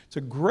things. It's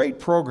a great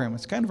program.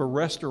 It's kind of a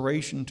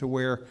restoration to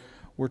where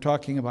we're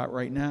talking about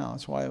right now.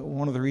 That's why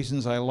one of the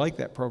reasons I like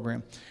that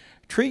program.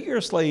 Treat your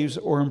slaves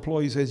or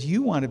employees as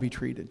you want to be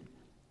treated.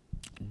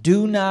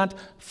 Do not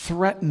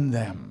threaten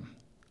them.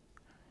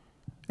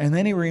 And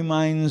then he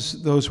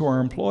reminds those who are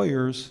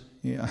employers,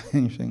 and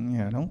you're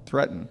saying, don't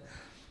threaten.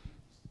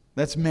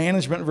 That's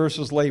management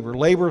versus labor.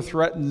 Labor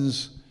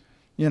threatens,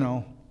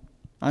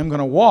 I'm going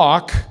to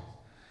walk,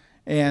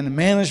 and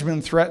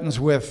management threatens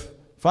with,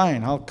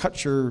 fine, I'll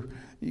cut your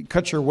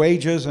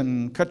wages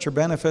and cut your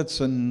benefits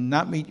and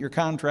not meet your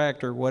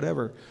contract or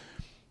whatever.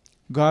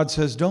 God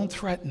says, don't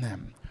threaten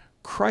them.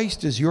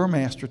 Christ is your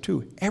master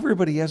too.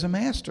 Everybody has a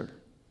master.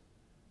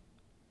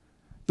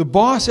 The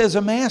boss has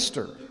a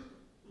master.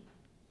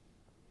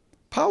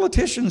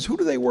 Politicians, who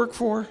do they work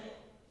for?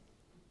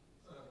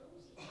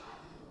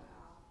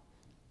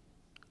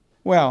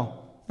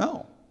 Well,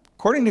 no.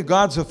 According to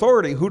God's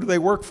authority, who do they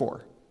work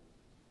for?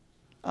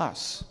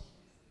 Us.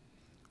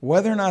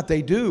 Whether or not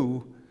they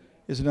do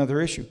is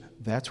another issue.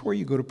 That's where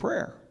you go to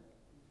prayer.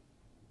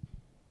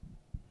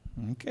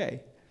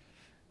 Okay.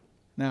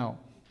 Now,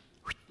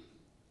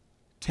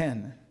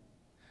 10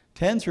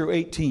 through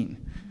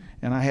 18.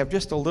 And I have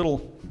just a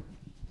little,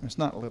 it's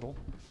not little.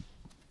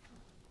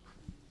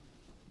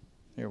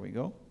 There we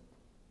go.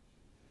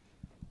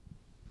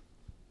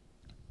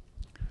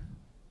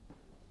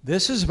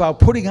 This is about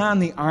putting on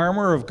the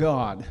armor of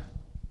God.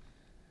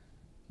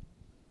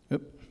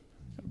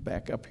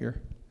 Back up here.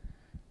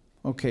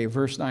 Okay,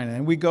 verse 9.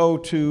 And we go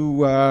to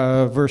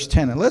verse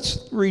 10. And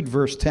let's read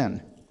verse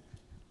 10.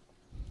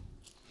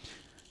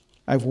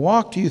 I've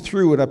walked you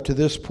through it up to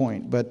this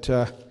point, but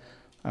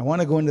I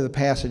want to go into the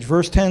passage.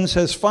 Verse 10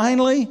 says,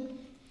 finally,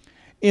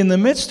 in the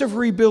midst of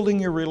rebuilding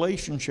your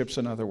relationships,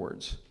 in other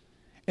words,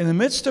 in the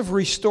midst of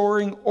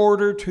restoring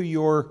order to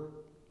your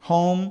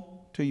home,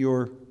 to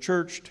your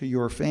church, to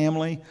your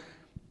family,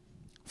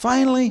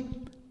 finally,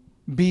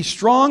 be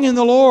strong in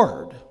the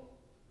Lord.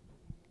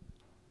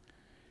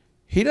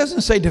 He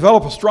doesn't say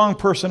develop a strong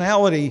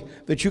personality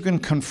that you can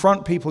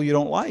confront people you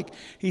don't like.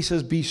 He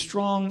says be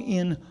strong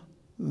in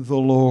the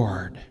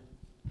Lord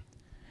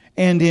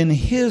and in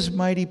His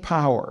mighty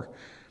power.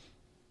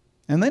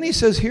 And then he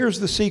says, here's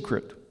the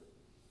secret.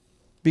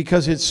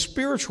 Because it's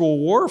spiritual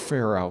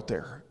warfare out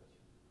there.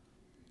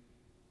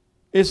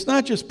 It's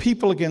not just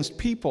people against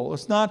people.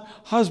 It's not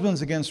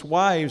husbands against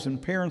wives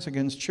and parents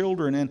against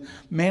children and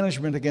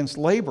management against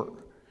labor.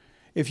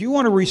 If you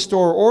want to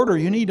restore order,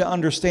 you need to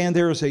understand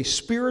there is a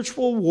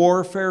spiritual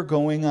warfare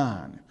going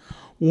on.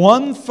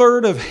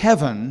 1/3 of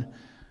heaven,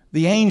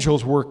 the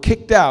angels, were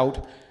kicked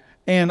out,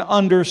 and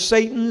under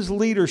Satan's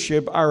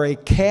leadership are a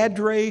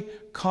cadre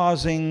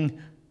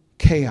causing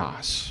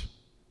chaos.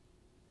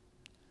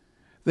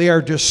 They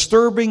are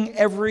disturbing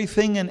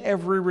everything and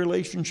every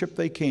relationship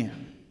they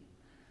can.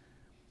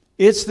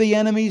 It's the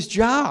enemy's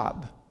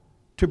job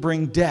to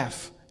bring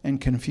death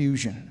and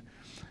confusion.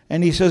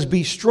 And he says,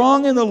 be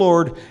strong in the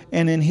Lord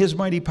and in His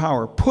mighty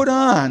power. Put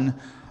on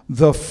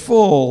the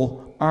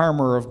full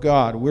armor of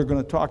God. We're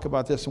going to talk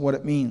about this and what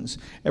it means.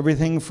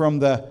 Everything from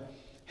the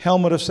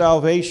helmet of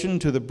salvation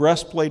to the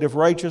breastplate of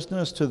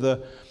righteousness to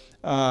the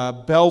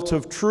belt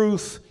of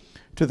truth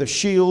to the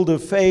shield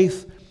of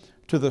faith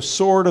to the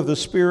sword of the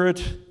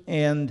Spirit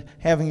and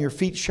having your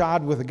feet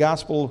shod with the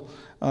gospel,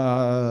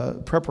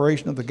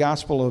 preparation of the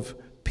gospel of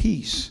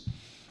peace.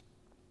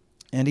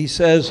 And he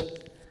says,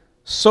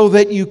 so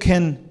that you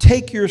can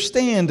take your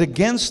stand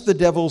against the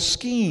devil's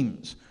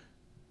schemes.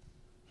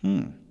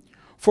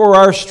 For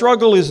our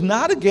struggle is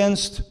not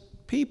against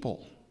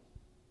people.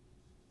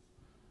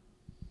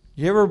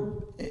 You ever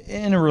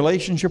in a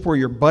relationship where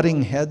you're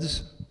butting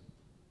heads?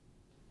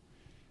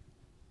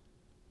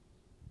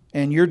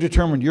 And you're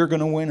determined you're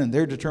going to win, and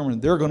they're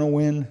determined they're going to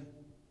win.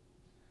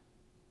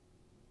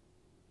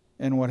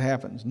 And what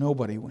happens?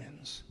 Nobody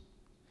wins.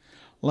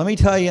 Let me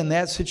tell you, in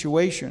that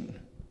situation,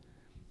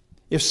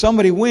 if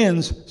somebody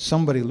wins,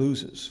 somebody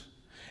loses.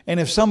 And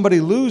if somebody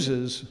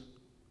loses,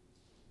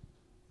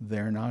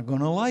 they're not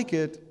going to like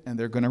it, and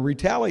they're going to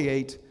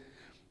retaliate.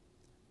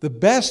 The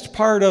best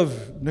part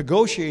of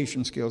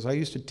negotiation skills, I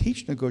used to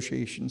teach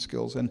negotiation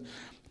skills, and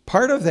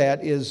part of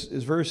that is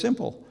very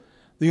simple.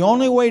 The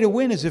only way to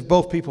win is if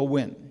both people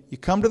win. You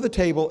come to the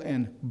table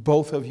and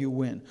both of you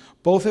win.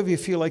 Both of you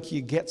feel like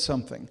you get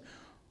something.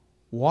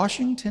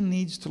 Washington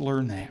needs to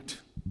learn that.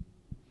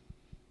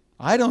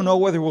 I don't know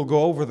whether we'll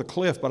go over the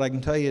cliff, but I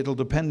can tell you it'll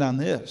depend on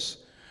this.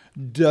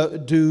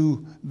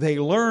 Do they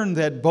learn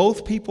that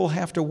both people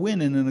have to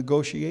win in a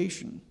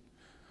negotiation?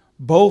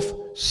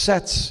 Both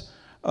sets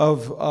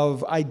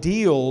of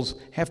ideals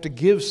have to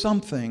give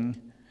something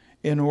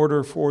in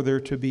order for there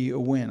to be a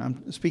win.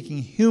 I'm speaking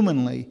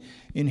humanly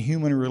in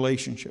human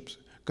relationships.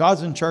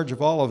 God's in charge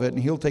of all of it,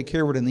 and He'll take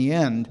care of it in the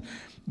end.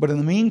 But in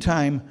the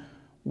meantime,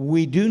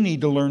 we do need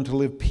to learn to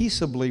live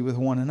peaceably with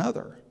one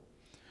another.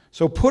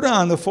 So put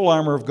on the full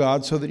armor of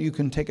God so that you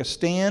can take a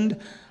stand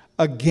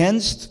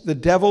against the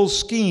devil's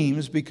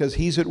schemes, because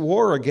he's at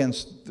war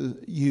against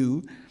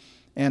you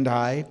and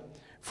I.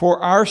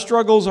 For our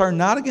struggles are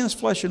not against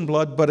flesh and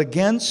blood, but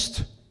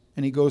against,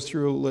 and he goes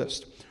through a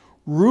list,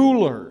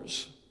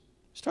 rulers.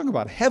 He's talking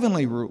about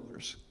heavenly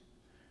rulers.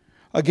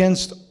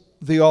 Against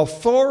the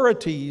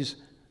authorities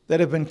that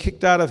have been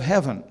kicked out of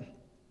heaven.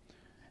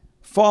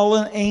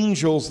 Fallen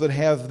angels that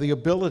have the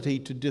ability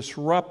to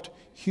disrupt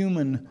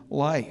human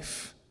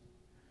life.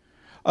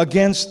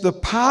 Against the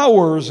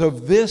powers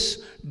of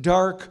this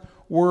dark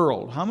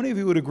world. How many of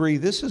you would agree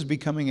this is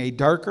becoming a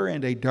darker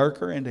and a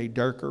darker and a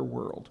darker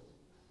world?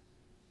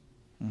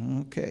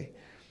 Okay.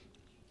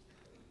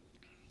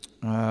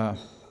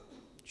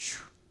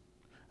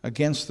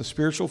 Against the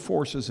spiritual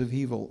forces of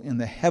evil in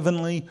the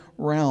heavenly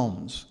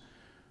realms.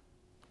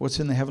 What's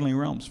in the heavenly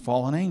realms?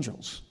 Fallen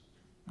angels.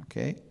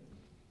 Okay?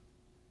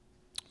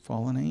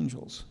 Fallen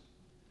angels.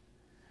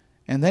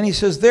 And then he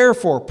says,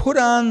 therefore, put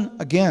on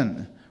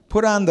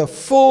the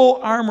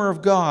full armor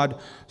of God,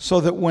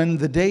 so that when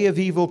the day of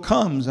evil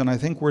comes, and I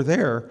think we're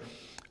there,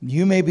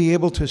 you may be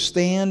able to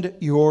stand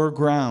your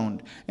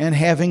ground. And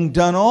having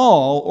done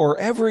all or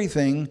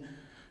everything,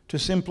 to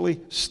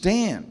simply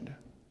stand.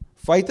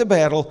 Fight the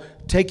battle,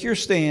 take your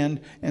stand,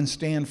 and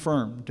stand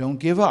firm. Don't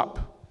give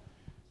up.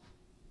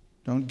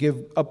 Don't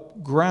give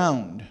up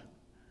ground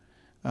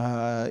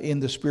in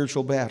the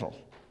spiritual battle.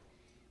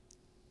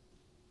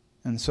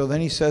 And so then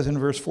he says in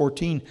verse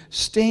 14,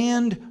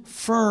 stand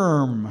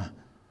firm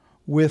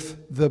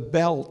with the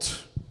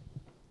belt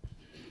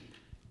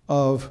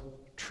of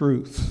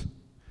truth.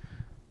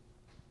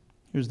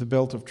 Here's the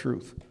belt of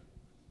truth.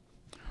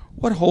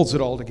 What holds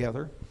it all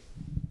together?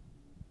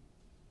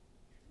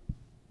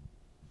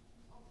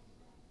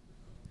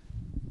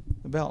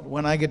 The belt.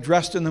 When I get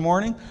dressed in the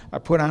morning, I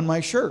put on my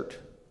shirt.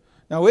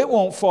 Now, it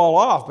won't fall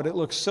off, but it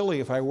looks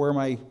silly if I wear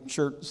my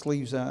shirt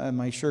sleeves and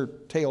my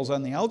shirt tails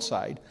on the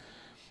outside.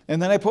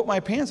 And then I put my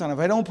pants on. If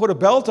I don't put a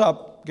belt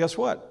up, guess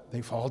what?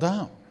 They fall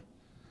down.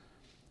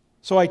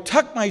 So I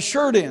tuck my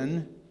shirt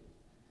in,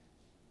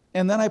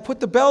 and then I put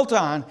the belt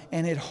on,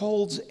 and it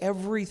holds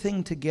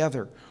everything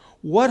together.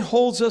 What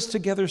holds us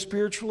together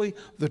spiritually?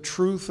 The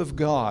truth of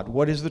God.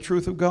 What is the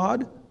truth of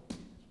God?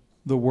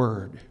 The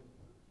Word.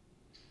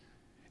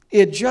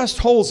 It just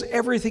holds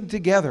everything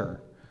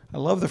together. I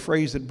love the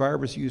phrase that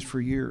Barbara's used for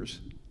years.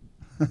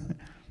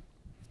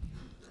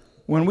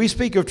 When we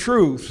speak of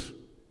truth,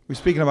 we're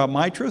speaking about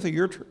my truth or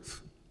your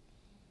truth?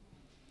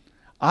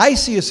 I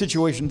see a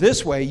situation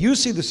this way. You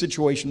see the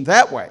situation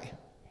that way.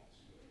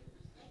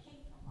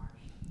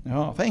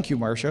 Oh, thank you,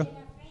 Marcia.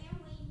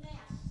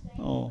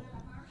 Oh.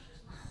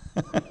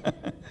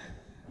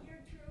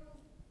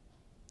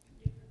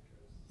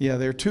 Yeah,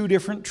 they're two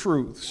different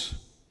truths.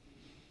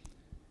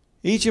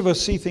 Each of us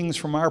see things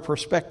from our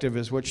perspective,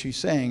 is what she's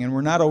saying, and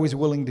we're not always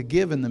willing to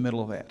give in the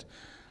middle of that.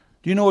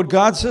 Do you know what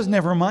God says?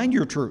 Never mind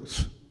your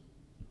truth.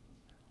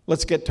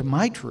 Let's get to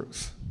my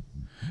truth.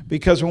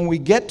 Because when we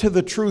get to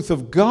the truth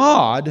of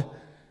God,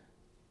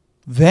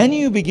 then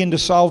you begin to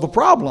solve the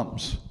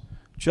problems.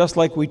 Just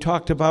like we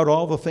talked about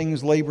all the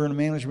things labor and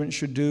management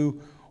should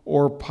do,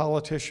 or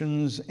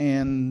politicians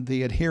and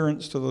the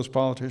adherents to those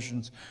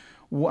politicians,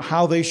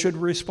 how they should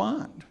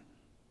respond.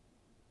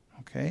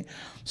 Okay?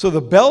 So the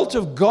belt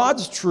of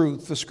God's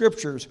truth, the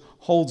Scriptures,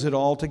 holds it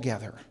all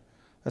together.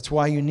 That's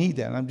why you need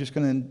that. I'm just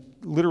going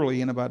to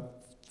literally in about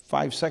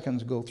 5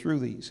 seconds go through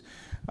these.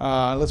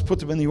 Let's put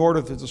them in the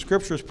order that the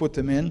Scriptures put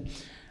them in.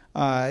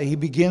 He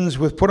begins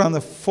with, put on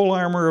the full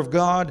armor of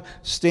God,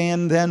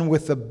 stand then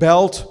with the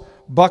belt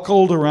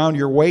buckled around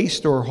your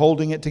waist or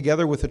holding it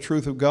together with the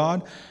truth of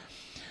God.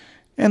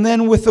 And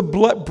then with the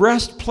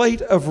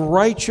breastplate of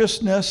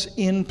righteousness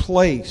in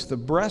place. The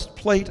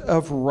breastplate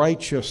of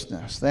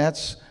righteousness.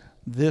 That's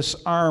this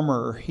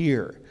armor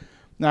here.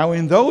 Now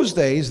in those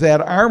days, that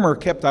armor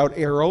kept out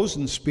arrows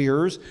and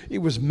spears. It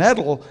was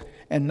metal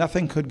and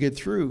nothing could get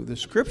through. The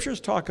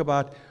Scriptures talk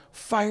about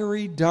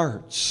fiery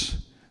darts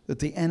that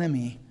the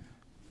enemy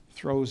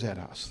throws at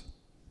us.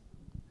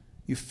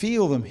 You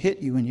feel them hit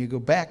you and you go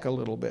back a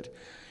little bit.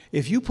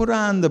 If you put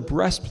on the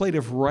breastplate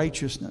of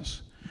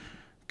righteousness,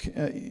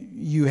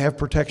 you have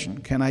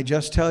protection. Can I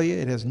just tell you,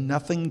 it has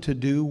nothing to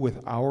do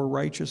with our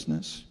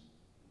righteousness.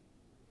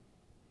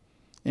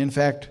 In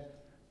fact,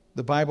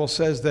 the Bible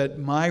says that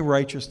my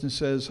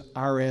righteousnesses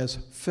are as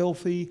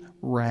filthy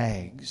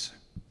rags.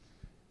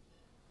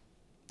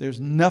 There's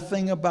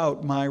nothing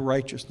about my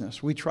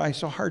righteousness. We try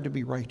so hard to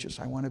be righteous.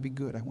 I want to be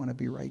good. I want to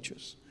be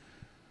righteous.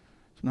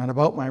 It's not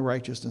about my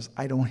righteousness.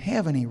 I don't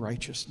have any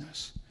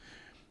righteousness.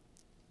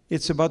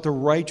 It's about the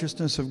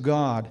righteousness of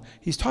God.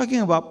 He's talking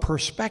about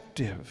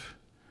perspective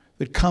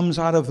that comes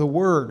out of the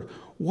Word.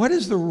 What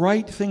is the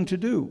right thing to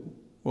do?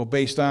 Well,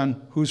 based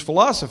on whose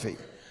philosophy?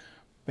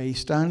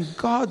 Based on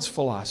God's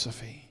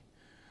philosophy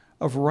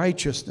of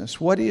righteousness.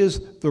 What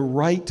is the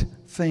right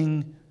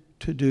thing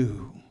to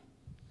do?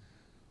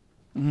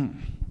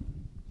 I'm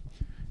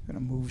going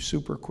to move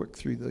super quick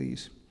through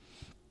these.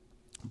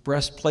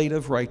 Breastplate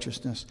of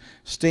righteousness.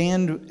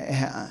 Stand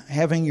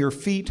having your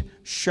feet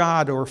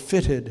shod or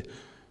fitted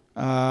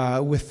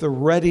with the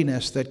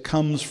readiness that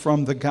comes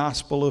from the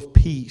gospel of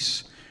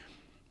peace.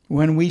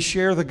 When we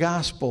share the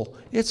gospel,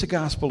 it's a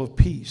gospel of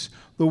peace.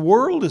 The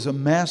world is a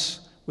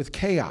mess with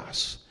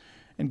chaos,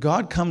 and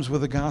God comes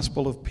with a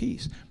gospel of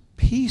peace.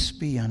 Peace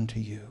be unto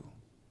you.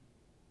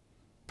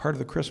 Part of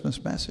the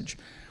Christmas message.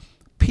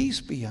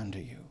 Peace be unto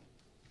you.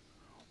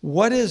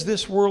 What is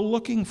this world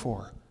looking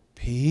for?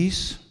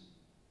 Peace.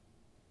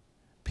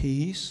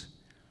 Peace.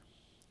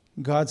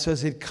 God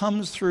says it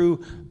comes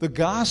through the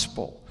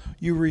gospel.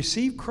 You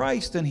receive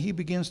Christ and He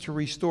begins to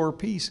restore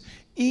peace,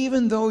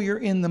 even though you're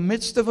in the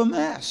midst of a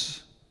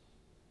mess.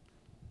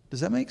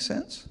 Does that make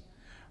sense?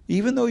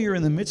 Even though you're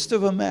in the midst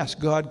of a mess,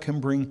 God can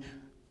bring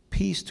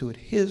peace to it,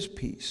 His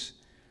peace.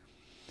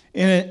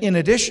 In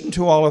addition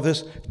to all of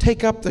this,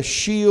 take up the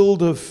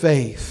shield of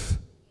faith,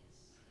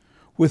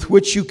 with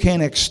which you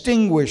can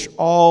extinguish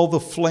all the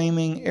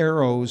flaming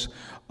arrows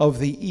of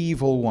the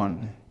evil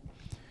one.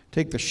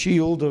 Take the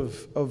shield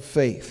of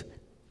faith.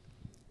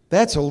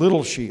 That's a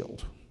little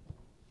shield.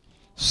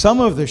 Some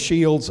of the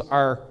shields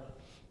are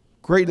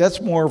great.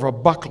 That's more of a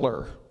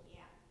buckler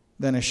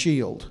than a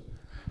shield.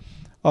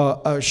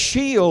 A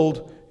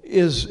shield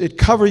is, you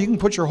can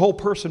put your whole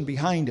person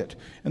behind it.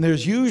 And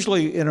there's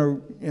usually, in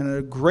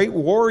a great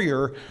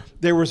warrior,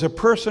 there was a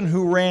person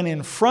who ran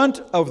in front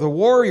of the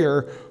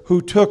warrior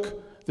who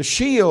took the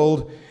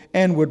shield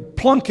and would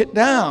plunk it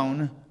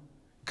down,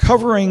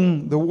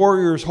 covering the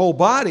warrior's whole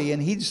body,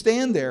 and he'd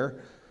stand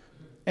there,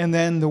 and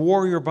then the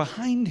warrior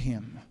behind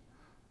him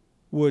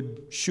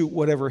would shoot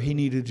whatever he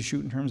needed to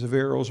shoot in terms of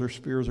arrows or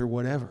spears or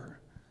whatever.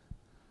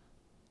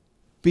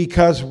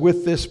 Because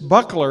with this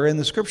buckler, and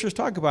the scriptures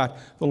talk about,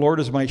 the Lord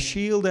is my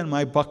shield and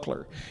my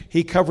buckler.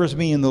 He covers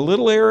me in the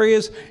little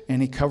areas,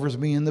 and He covers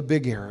me in the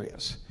big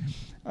areas.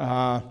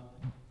 The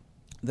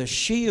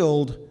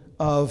shield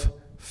of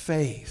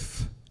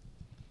faith.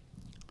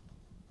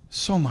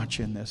 So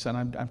much in this, and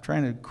I'm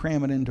trying to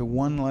cram it into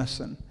one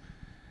lesson.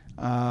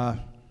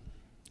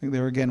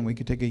 There again, we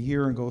could take a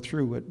year and go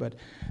through it, but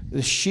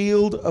the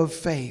shield of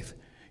faith.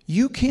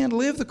 You can't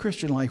live the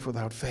Christian life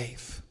without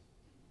faith.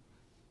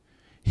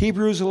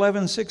 Hebrews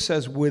 11:6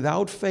 says,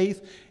 without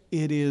faith,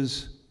 it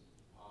is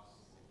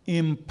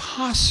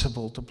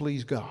impossible to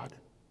please God.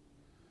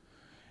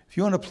 If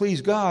you want to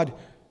please God,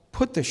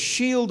 put the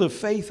shield of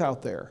faith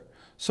out there,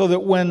 so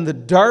that when the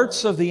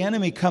darts of the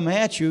enemy come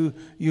at you,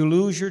 you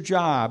lose your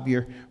job,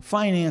 your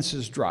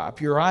finances drop,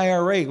 your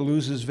IRA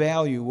loses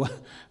value,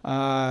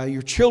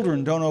 your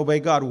children don't obey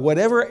God.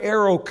 Whatever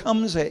arrow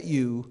comes at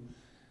you,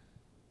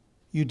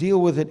 you deal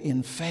with it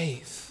in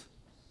faith.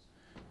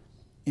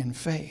 In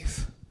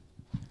faith.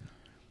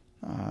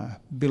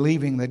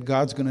 Believing that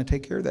God's going to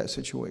take care of that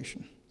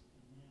situation.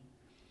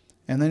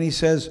 And then he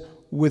says,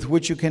 with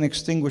which you can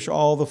extinguish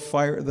all the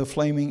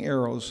flaming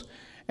arrows.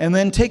 And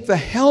then take the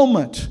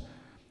helmet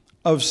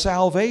of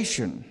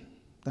salvation.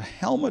 The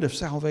helmet of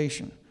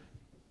salvation.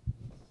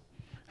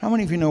 How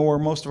many of you know where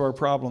most of our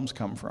problems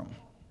come from?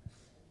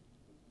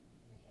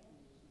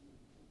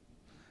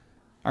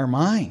 Our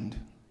mind.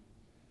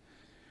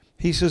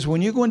 He says,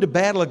 when you go into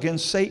battle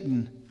against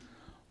Satan,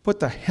 put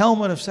the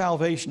helmet of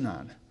salvation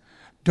on.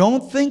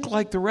 Don't think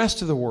like the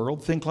rest of the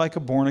world. Think like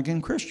a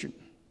born-again Christian.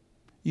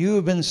 You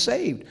have been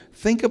saved.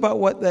 Think about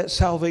what that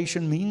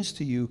salvation means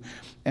to you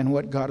and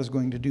what God is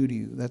going to do to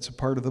you. That's a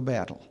part of the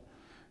battle.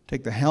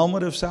 Take the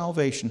helmet of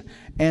salvation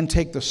and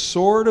take the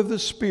sword of the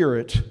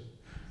Spirit.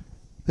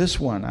 This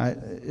one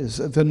is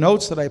the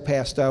notes that I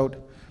passed out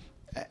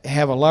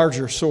have a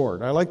larger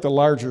sword. I like the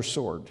larger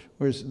sword,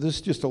 whereas this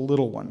is just a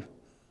little one.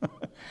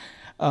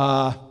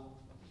 The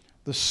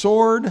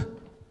sword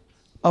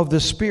of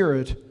the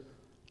Spirit,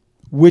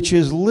 which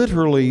is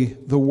literally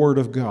the Word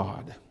of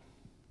God.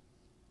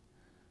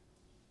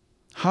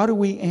 How do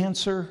we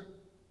answer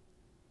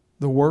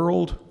the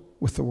world?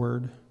 With the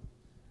Word.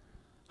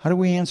 How do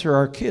we answer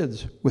our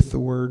kids? With the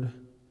Word.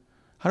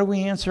 How do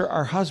we answer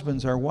our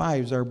husbands, our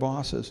wives, our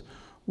bosses?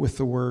 With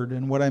the Word.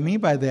 And what I mean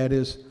by that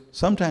is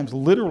sometimes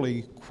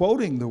literally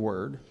quoting the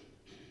Word.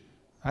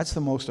 That's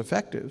the most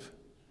effective.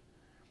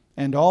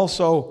 And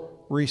also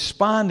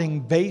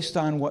responding based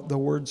on what the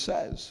Word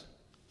says.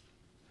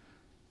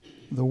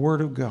 the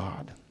Word of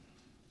God.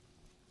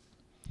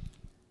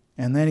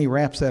 And then he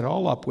wraps that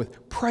all up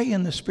with, pray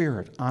in the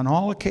Spirit on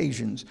all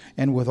occasions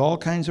and with all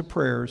kinds of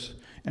prayers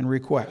and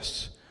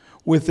requests.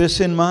 With this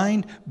in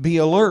mind, be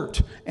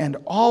alert and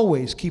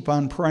always keep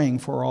on praying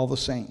for all the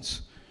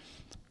saints.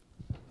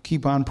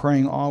 Keep on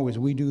praying always.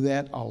 We do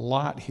that a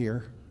lot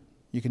here.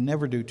 You can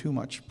never do too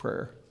much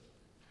prayer.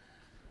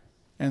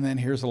 And then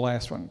here's the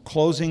last one,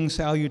 closing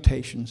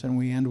salutations, and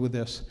we end with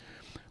this.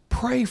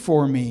 Pray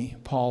for me,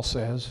 Paul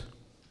says.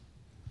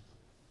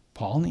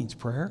 Paul needs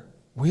prayer.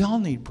 We all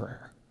need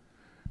prayer.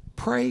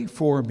 Pray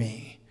for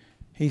me.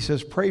 He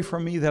says, pray for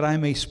me that I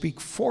may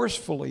speak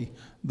forcefully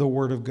the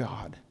word of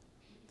God.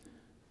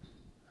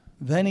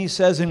 Then he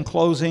says in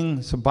closing,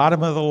 it's the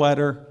bottom of the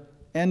letter,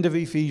 end of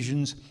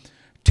Ephesians,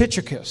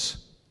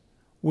 Tychicus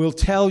will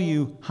tell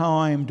you how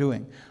I am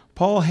doing.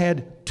 Paul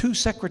had two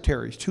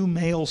secretaries, two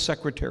male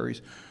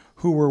secretaries,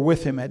 who were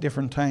with him at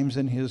different times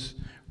in his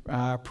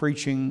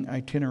preaching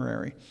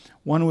itinerary.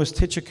 One was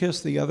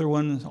Tychicus, the other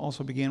one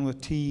also began with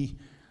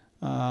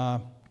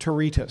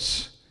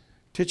Tyretus.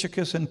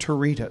 Tychicus and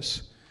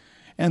Tyretus.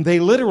 And they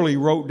literally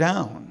wrote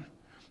down.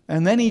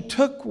 And then he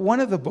took one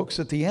of the books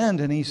at the end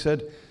and he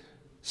said,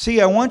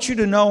 see, I want you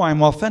to know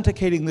I'm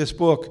authenticating this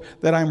book,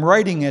 that I'm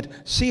writing it.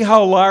 See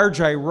how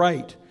large I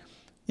write.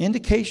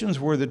 Indications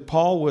were that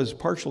Paul was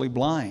partially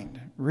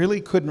blind, really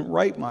couldn't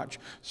write much.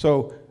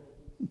 So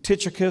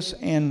Tychicus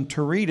and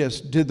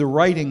Tyretus did the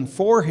writing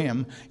for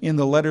him in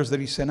the letters that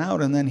he sent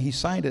out, and then he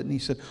signed it, and he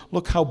said,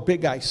 look how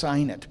big I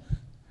sign it.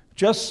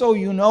 Just so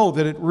you know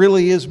that it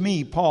really is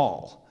me,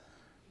 Paul.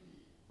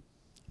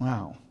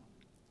 Wow.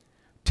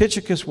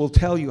 Tychicus will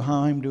tell you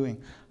how I'm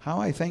doing. How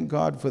I thank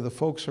God for the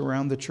folks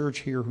around the church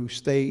here who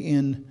stay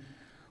in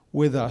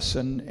with us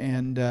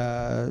and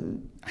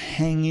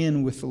hang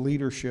in with the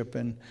leadership.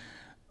 And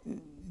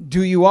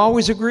do you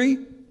always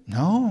agree?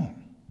 No.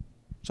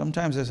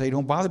 Sometimes I say,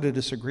 don't bother to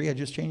disagree. I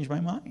just changed my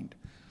mind.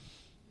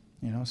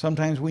 You know,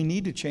 sometimes we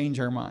need to change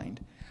our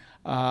mind.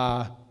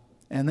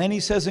 And then he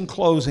says in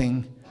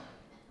closing,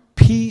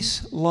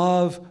 peace,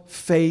 love,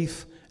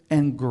 faith,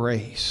 and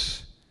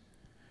grace.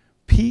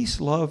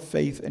 Peace, love,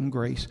 faith, and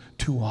grace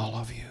to all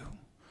of you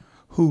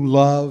who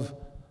love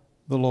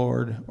the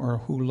Lord or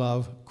who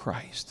love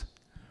Christ.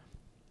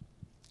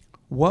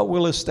 What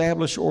will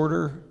establish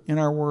order in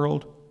our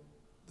world?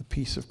 The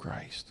peace of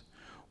Christ.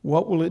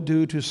 What will it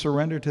do to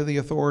surrender to the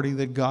authority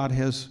that God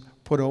has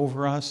put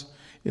over us?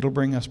 It'll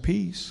bring us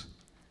peace.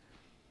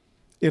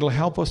 It'll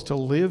help us to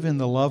live in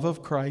the love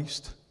of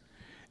Christ.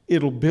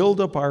 It'll build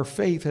up our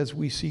faith as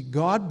we see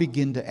God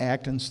begin to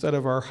act instead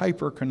of our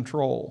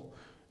hyper-control.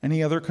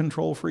 Any other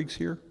control freaks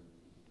here?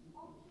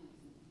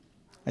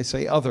 I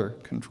say other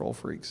control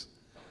freaks.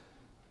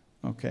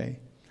 Okay.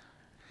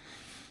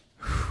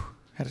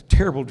 Had a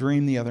terrible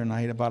dream the other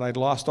night about I'd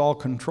lost all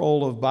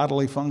control of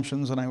bodily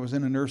functions and I was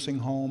in a nursing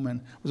home, and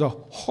it was a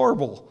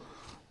horrible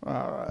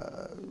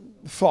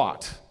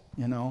thought,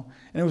 you know.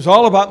 And it was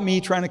all about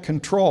me trying to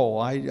control.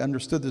 I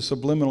understood the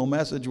subliminal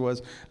message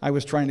was I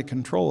was trying to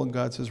control, and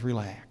God says,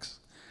 relax.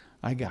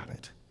 I got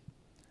it.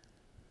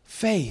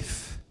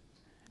 Faith.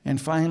 And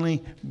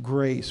finally,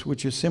 grace,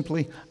 which is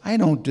simply, I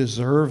don't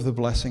deserve the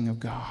blessing of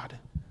God.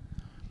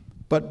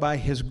 But by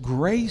His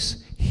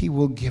grace, He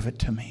will give it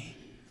to me.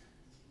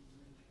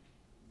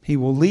 He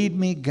will lead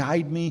me,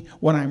 guide me.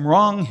 When I'm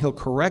wrong, He'll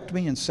correct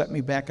me and set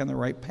me back on the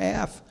right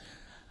path.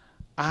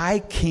 I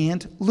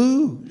can't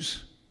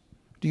lose.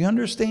 Do you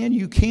understand?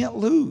 You can't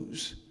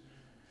lose.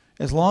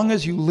 As long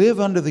as you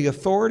live under the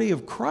authority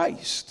of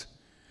Christ,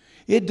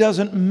 it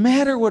doesn't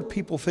matter what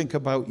people think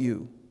about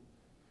you.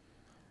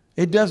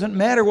 It doesn't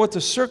matter what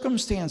the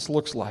circumstance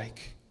looks like.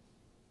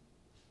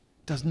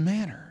 It doesn't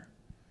matter.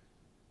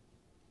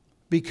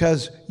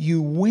 Because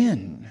you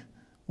win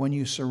when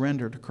you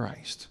surrender to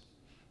Christ.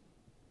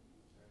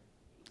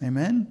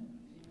 Amen?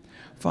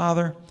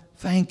 Father,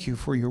 thank you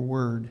for your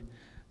word.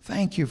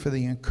 Thank you for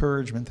the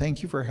encouragement.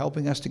 Thank you for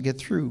helping us to get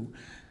through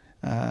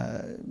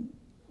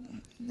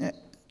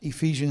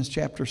Ephesians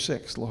chapter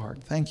 6,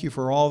 Lord. Thank you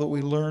for all that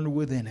we learned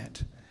within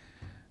it.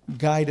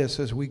 Guide us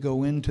as we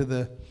go into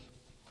the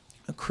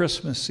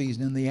Christmas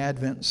season and the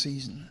Advent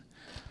season.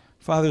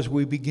 Father, as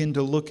we begin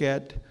to look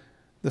at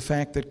the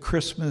fact that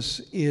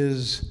Christmas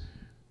is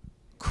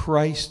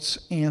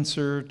Christ's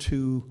answer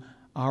to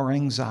our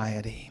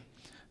anxiety,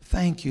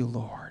 thank you,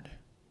 Lord,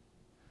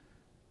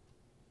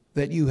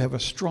 that you have a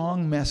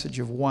strong message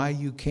of why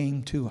you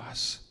came to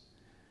us,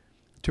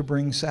 to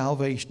bring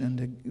salvation and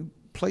to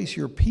place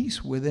your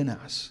peace within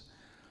us.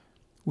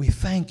 We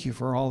thank you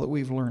for all that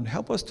we've learned.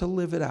 Help us to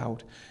live it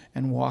out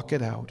and walk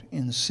it out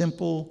in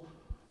simple,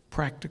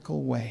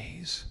 practical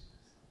ways.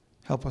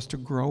 Help us to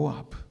grow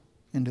up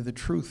into the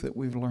truth that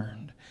we've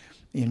learned.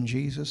 In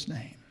Jesus'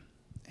 name,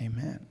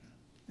 amen.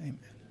 Amen.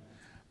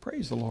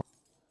 Praise the Lord.